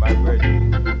 my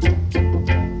brethren.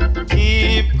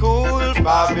 Keep cool,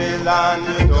 Babylon,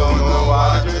 you don't know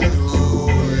what you're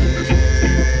doing.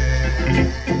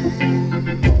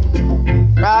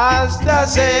 Rasta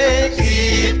say,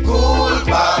 keep cool,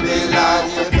 Babylon,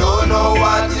 you don't know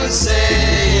what you're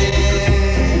saying.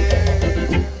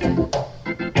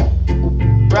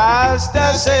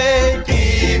 Rasta say,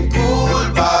 keep cool,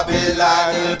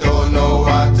 Babylon, you don't know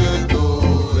what you're doing.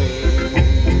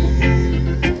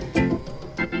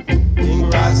 King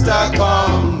Rasta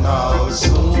come now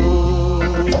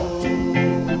soon.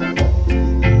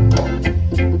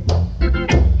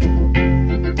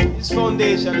 His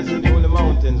foundation is in the holy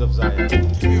mountains of Zion.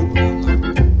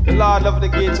 The Lord of the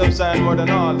gates of Zion more than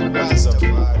all the rest of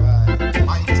thee.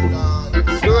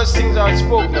 Those things are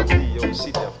spoken of thee, O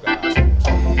city of God.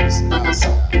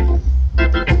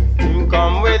 Him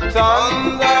come with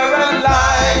thunder and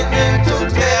lightning to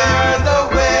clear the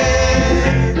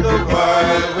way. The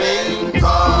whirlwind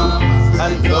come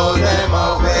and blow them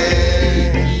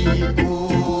away. Keep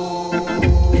cool.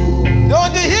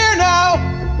 Don't you hear now?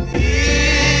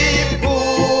 Keep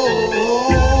cool.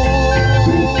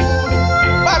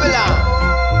 Babylon.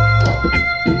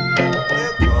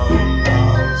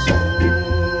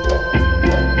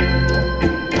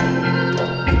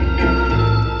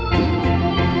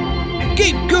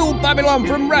 Babylon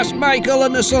from Ras Michael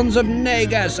and the Sons of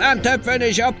Negus. And to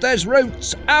finish off this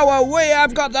Roots Hour, we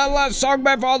have got the last song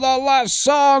before the last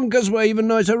song, because even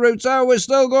though it's a Roots Hour, we're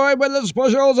still going with the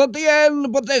specials at the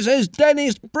end. But this is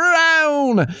Dennis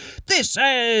Brown. This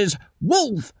is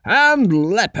Wolf and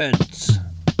Leopards.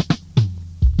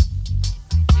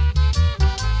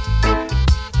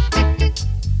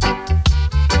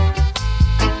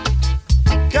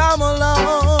 Come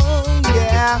along,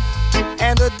 yeah,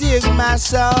 and dig my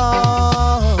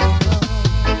song.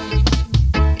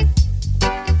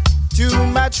 Too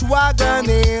much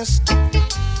wagonist,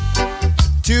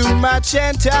 too much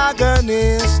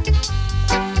antagonist.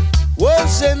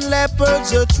 Wolves and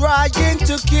leopards are trying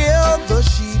to kill the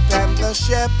sheep and the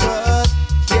shepherd.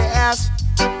 Yes,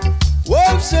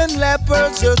 wolves and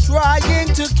leopards are trying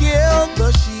to kill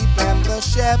the sheep and the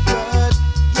shepherd.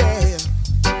 Yeah,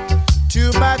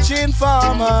 too much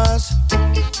informers,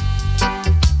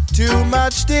 too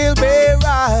much steel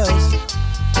bearers,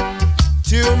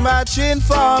 too much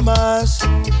informers,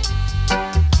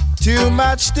 too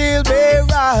much steel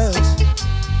bearers.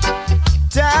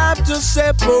 Time to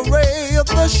separate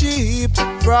the sheep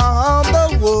from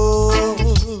the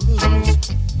wolves.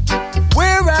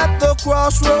 We're at the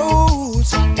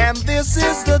crossroads, and this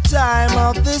is the time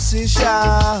of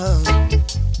decision.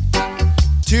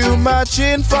 Too much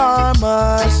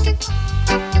informers,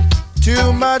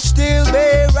 too much steel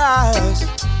bearers,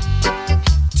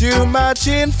 too much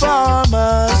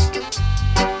informers,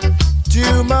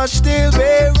 too much steel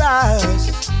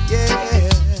bearers, yeah.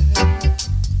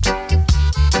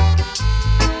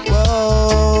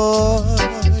 Whoa,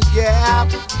 yeah.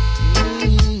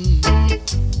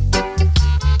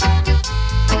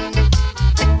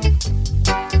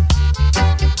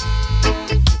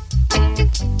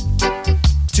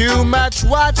 Too much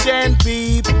watch and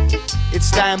peep.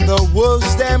 It's time the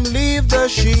wolves them leave the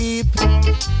sheep.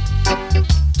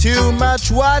 Too much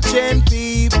watch and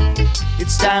peep.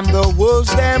 It's time the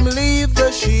wolves them leave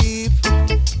the sheep.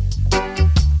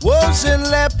 Wolves and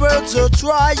leopards are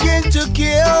trying to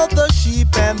kill the sheep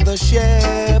and the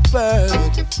shepherd.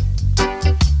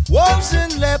 Wolves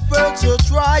and leopards are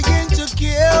trying to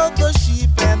kill the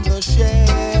sheep and the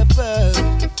shepherd.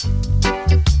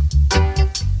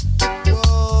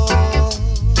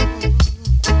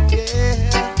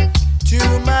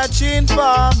 Too much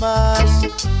informers,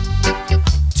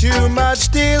 Too much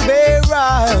steel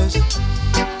bearers.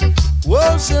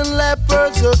 Wolves and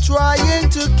leopards are trying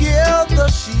to kill the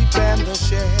sheep and the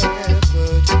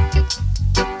shepherd.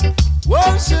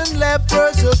 Wolves and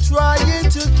leopards are trying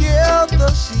to kill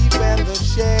the sheep and the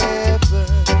shepherd.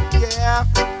 Yeah.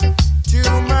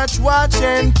 Too much watch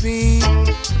and peep.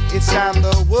 It's time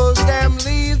the wolves them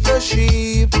leave the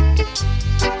sheep.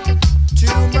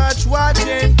 Too much watch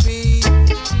and peep.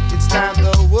 It's time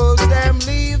the wolves them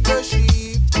leave the sheep.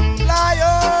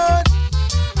 Lion.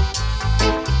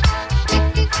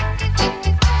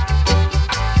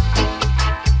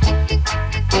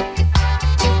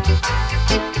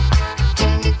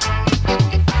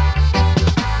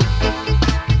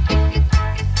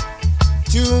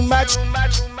 Too much.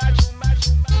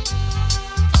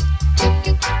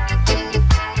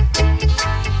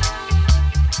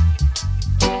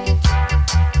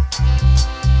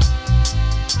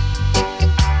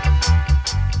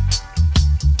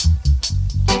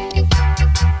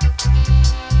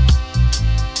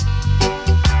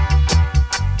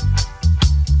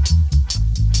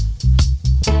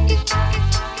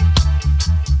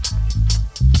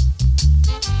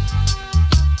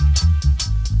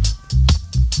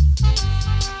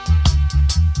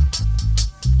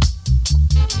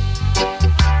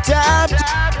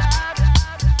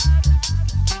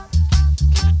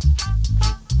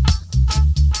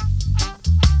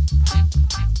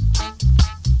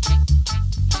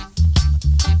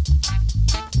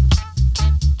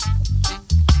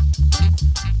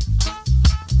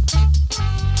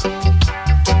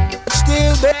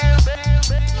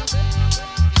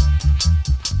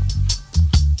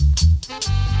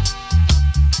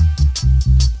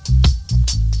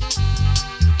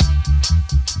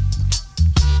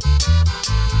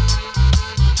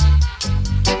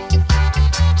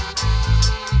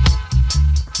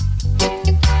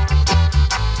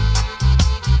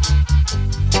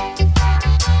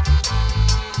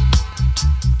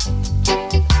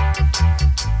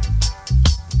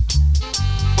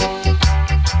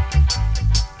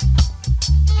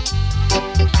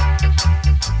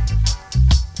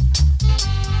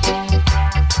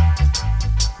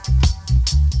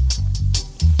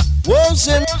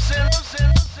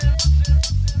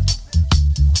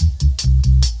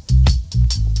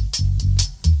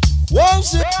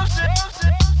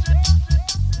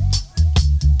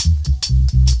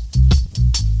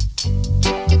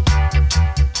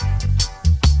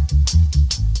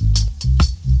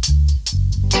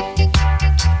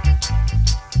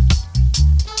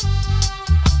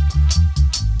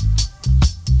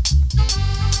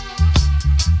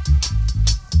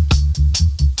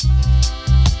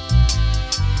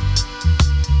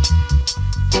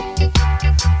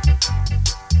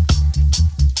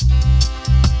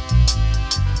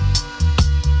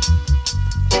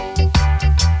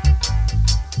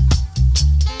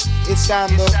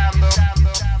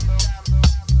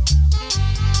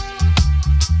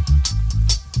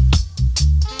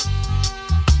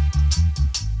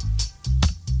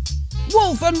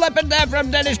 Wolf and Leopard there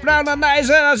from Dennis Brown, and that is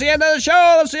it. That's the end of the show.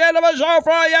 That's the end of the show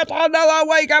for yet another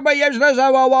week. And we useless.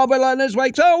 So what have we learned this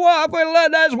week? So what have we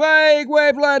learned this week?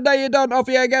 We've learned that you don't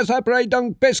offer your guests a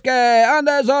pre-dunk biscuit, and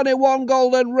there's only one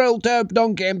golden rule to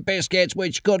dunking biscuits,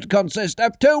 which could consist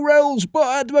of two rules,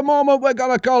 but at the moment we're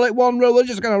going to call it one rule. We're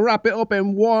just going to wrap it up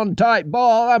in one tight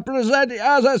ball and present it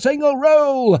as a single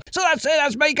rule. So that's it.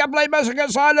 That's me, Complete Massacre,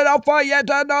 signing off for yet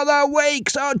another week.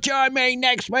 So join me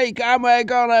next week, and we're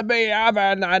going to be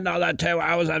having another 2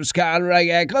 hours of ska and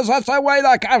reggae, because that's the way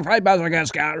that Complete Massacre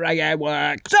ska and reggae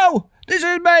works. So, this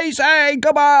is me saying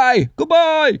goodbye,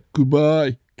 goodbye,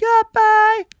 goodbye,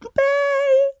 goodbye,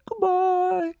 goodbye,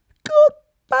 goodbye,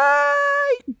 goodbye,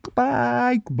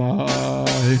 goodbye,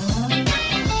 goodbye.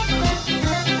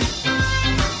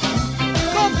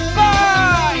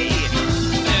 Goodbye!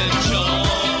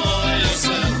 Enjoy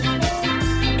yourself.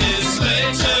 It's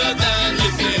later than you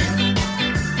think.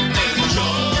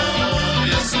 Enjoy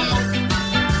yourself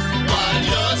while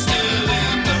you're still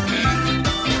in the pink.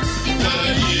 The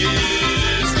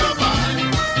years go by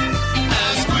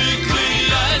as quickly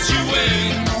as you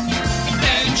wait.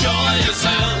 Enjoy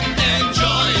yourself,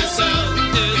 enjoy yourself.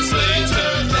 It's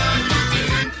later than you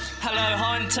think. Hello,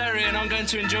 I'm Terry, and I'm going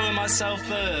to enjoy myself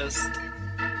first.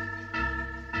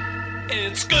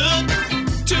 It's good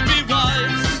to be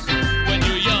wise when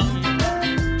you're young,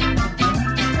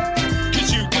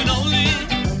 'cause you can only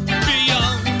be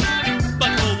young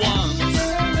but for once.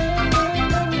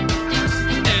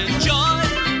 Enjoy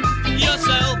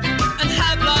yourself and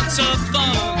have lots of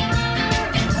fun.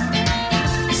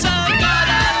 So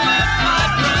gotta live, my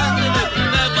friend, and it's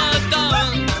never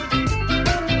done.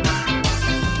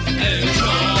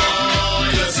 Enjoy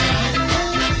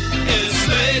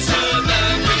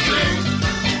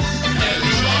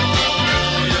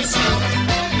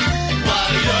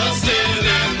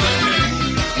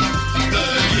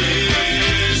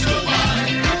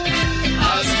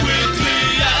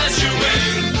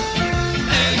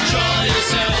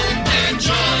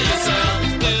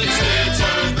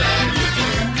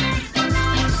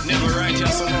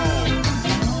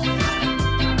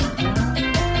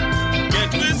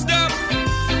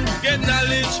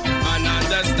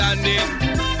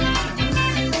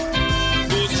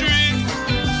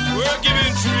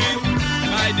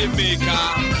the maker.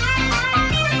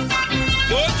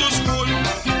 Go to school,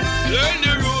 learn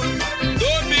the rule,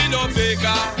 don't be no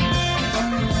faker.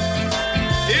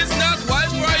 It's not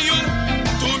wise for you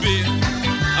to be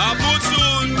a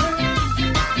buffoon.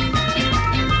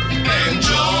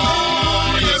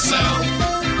 Enjoy yourself,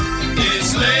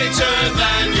 it's later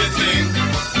than you think.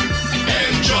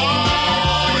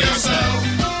 Enjoy yourself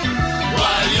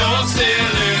while you're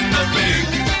still in the pink.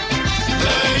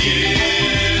 The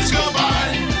years go by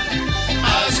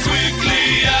as quickly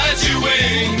as you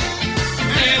wink.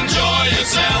 Enjoy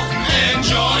yourself,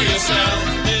 enjoy yourself.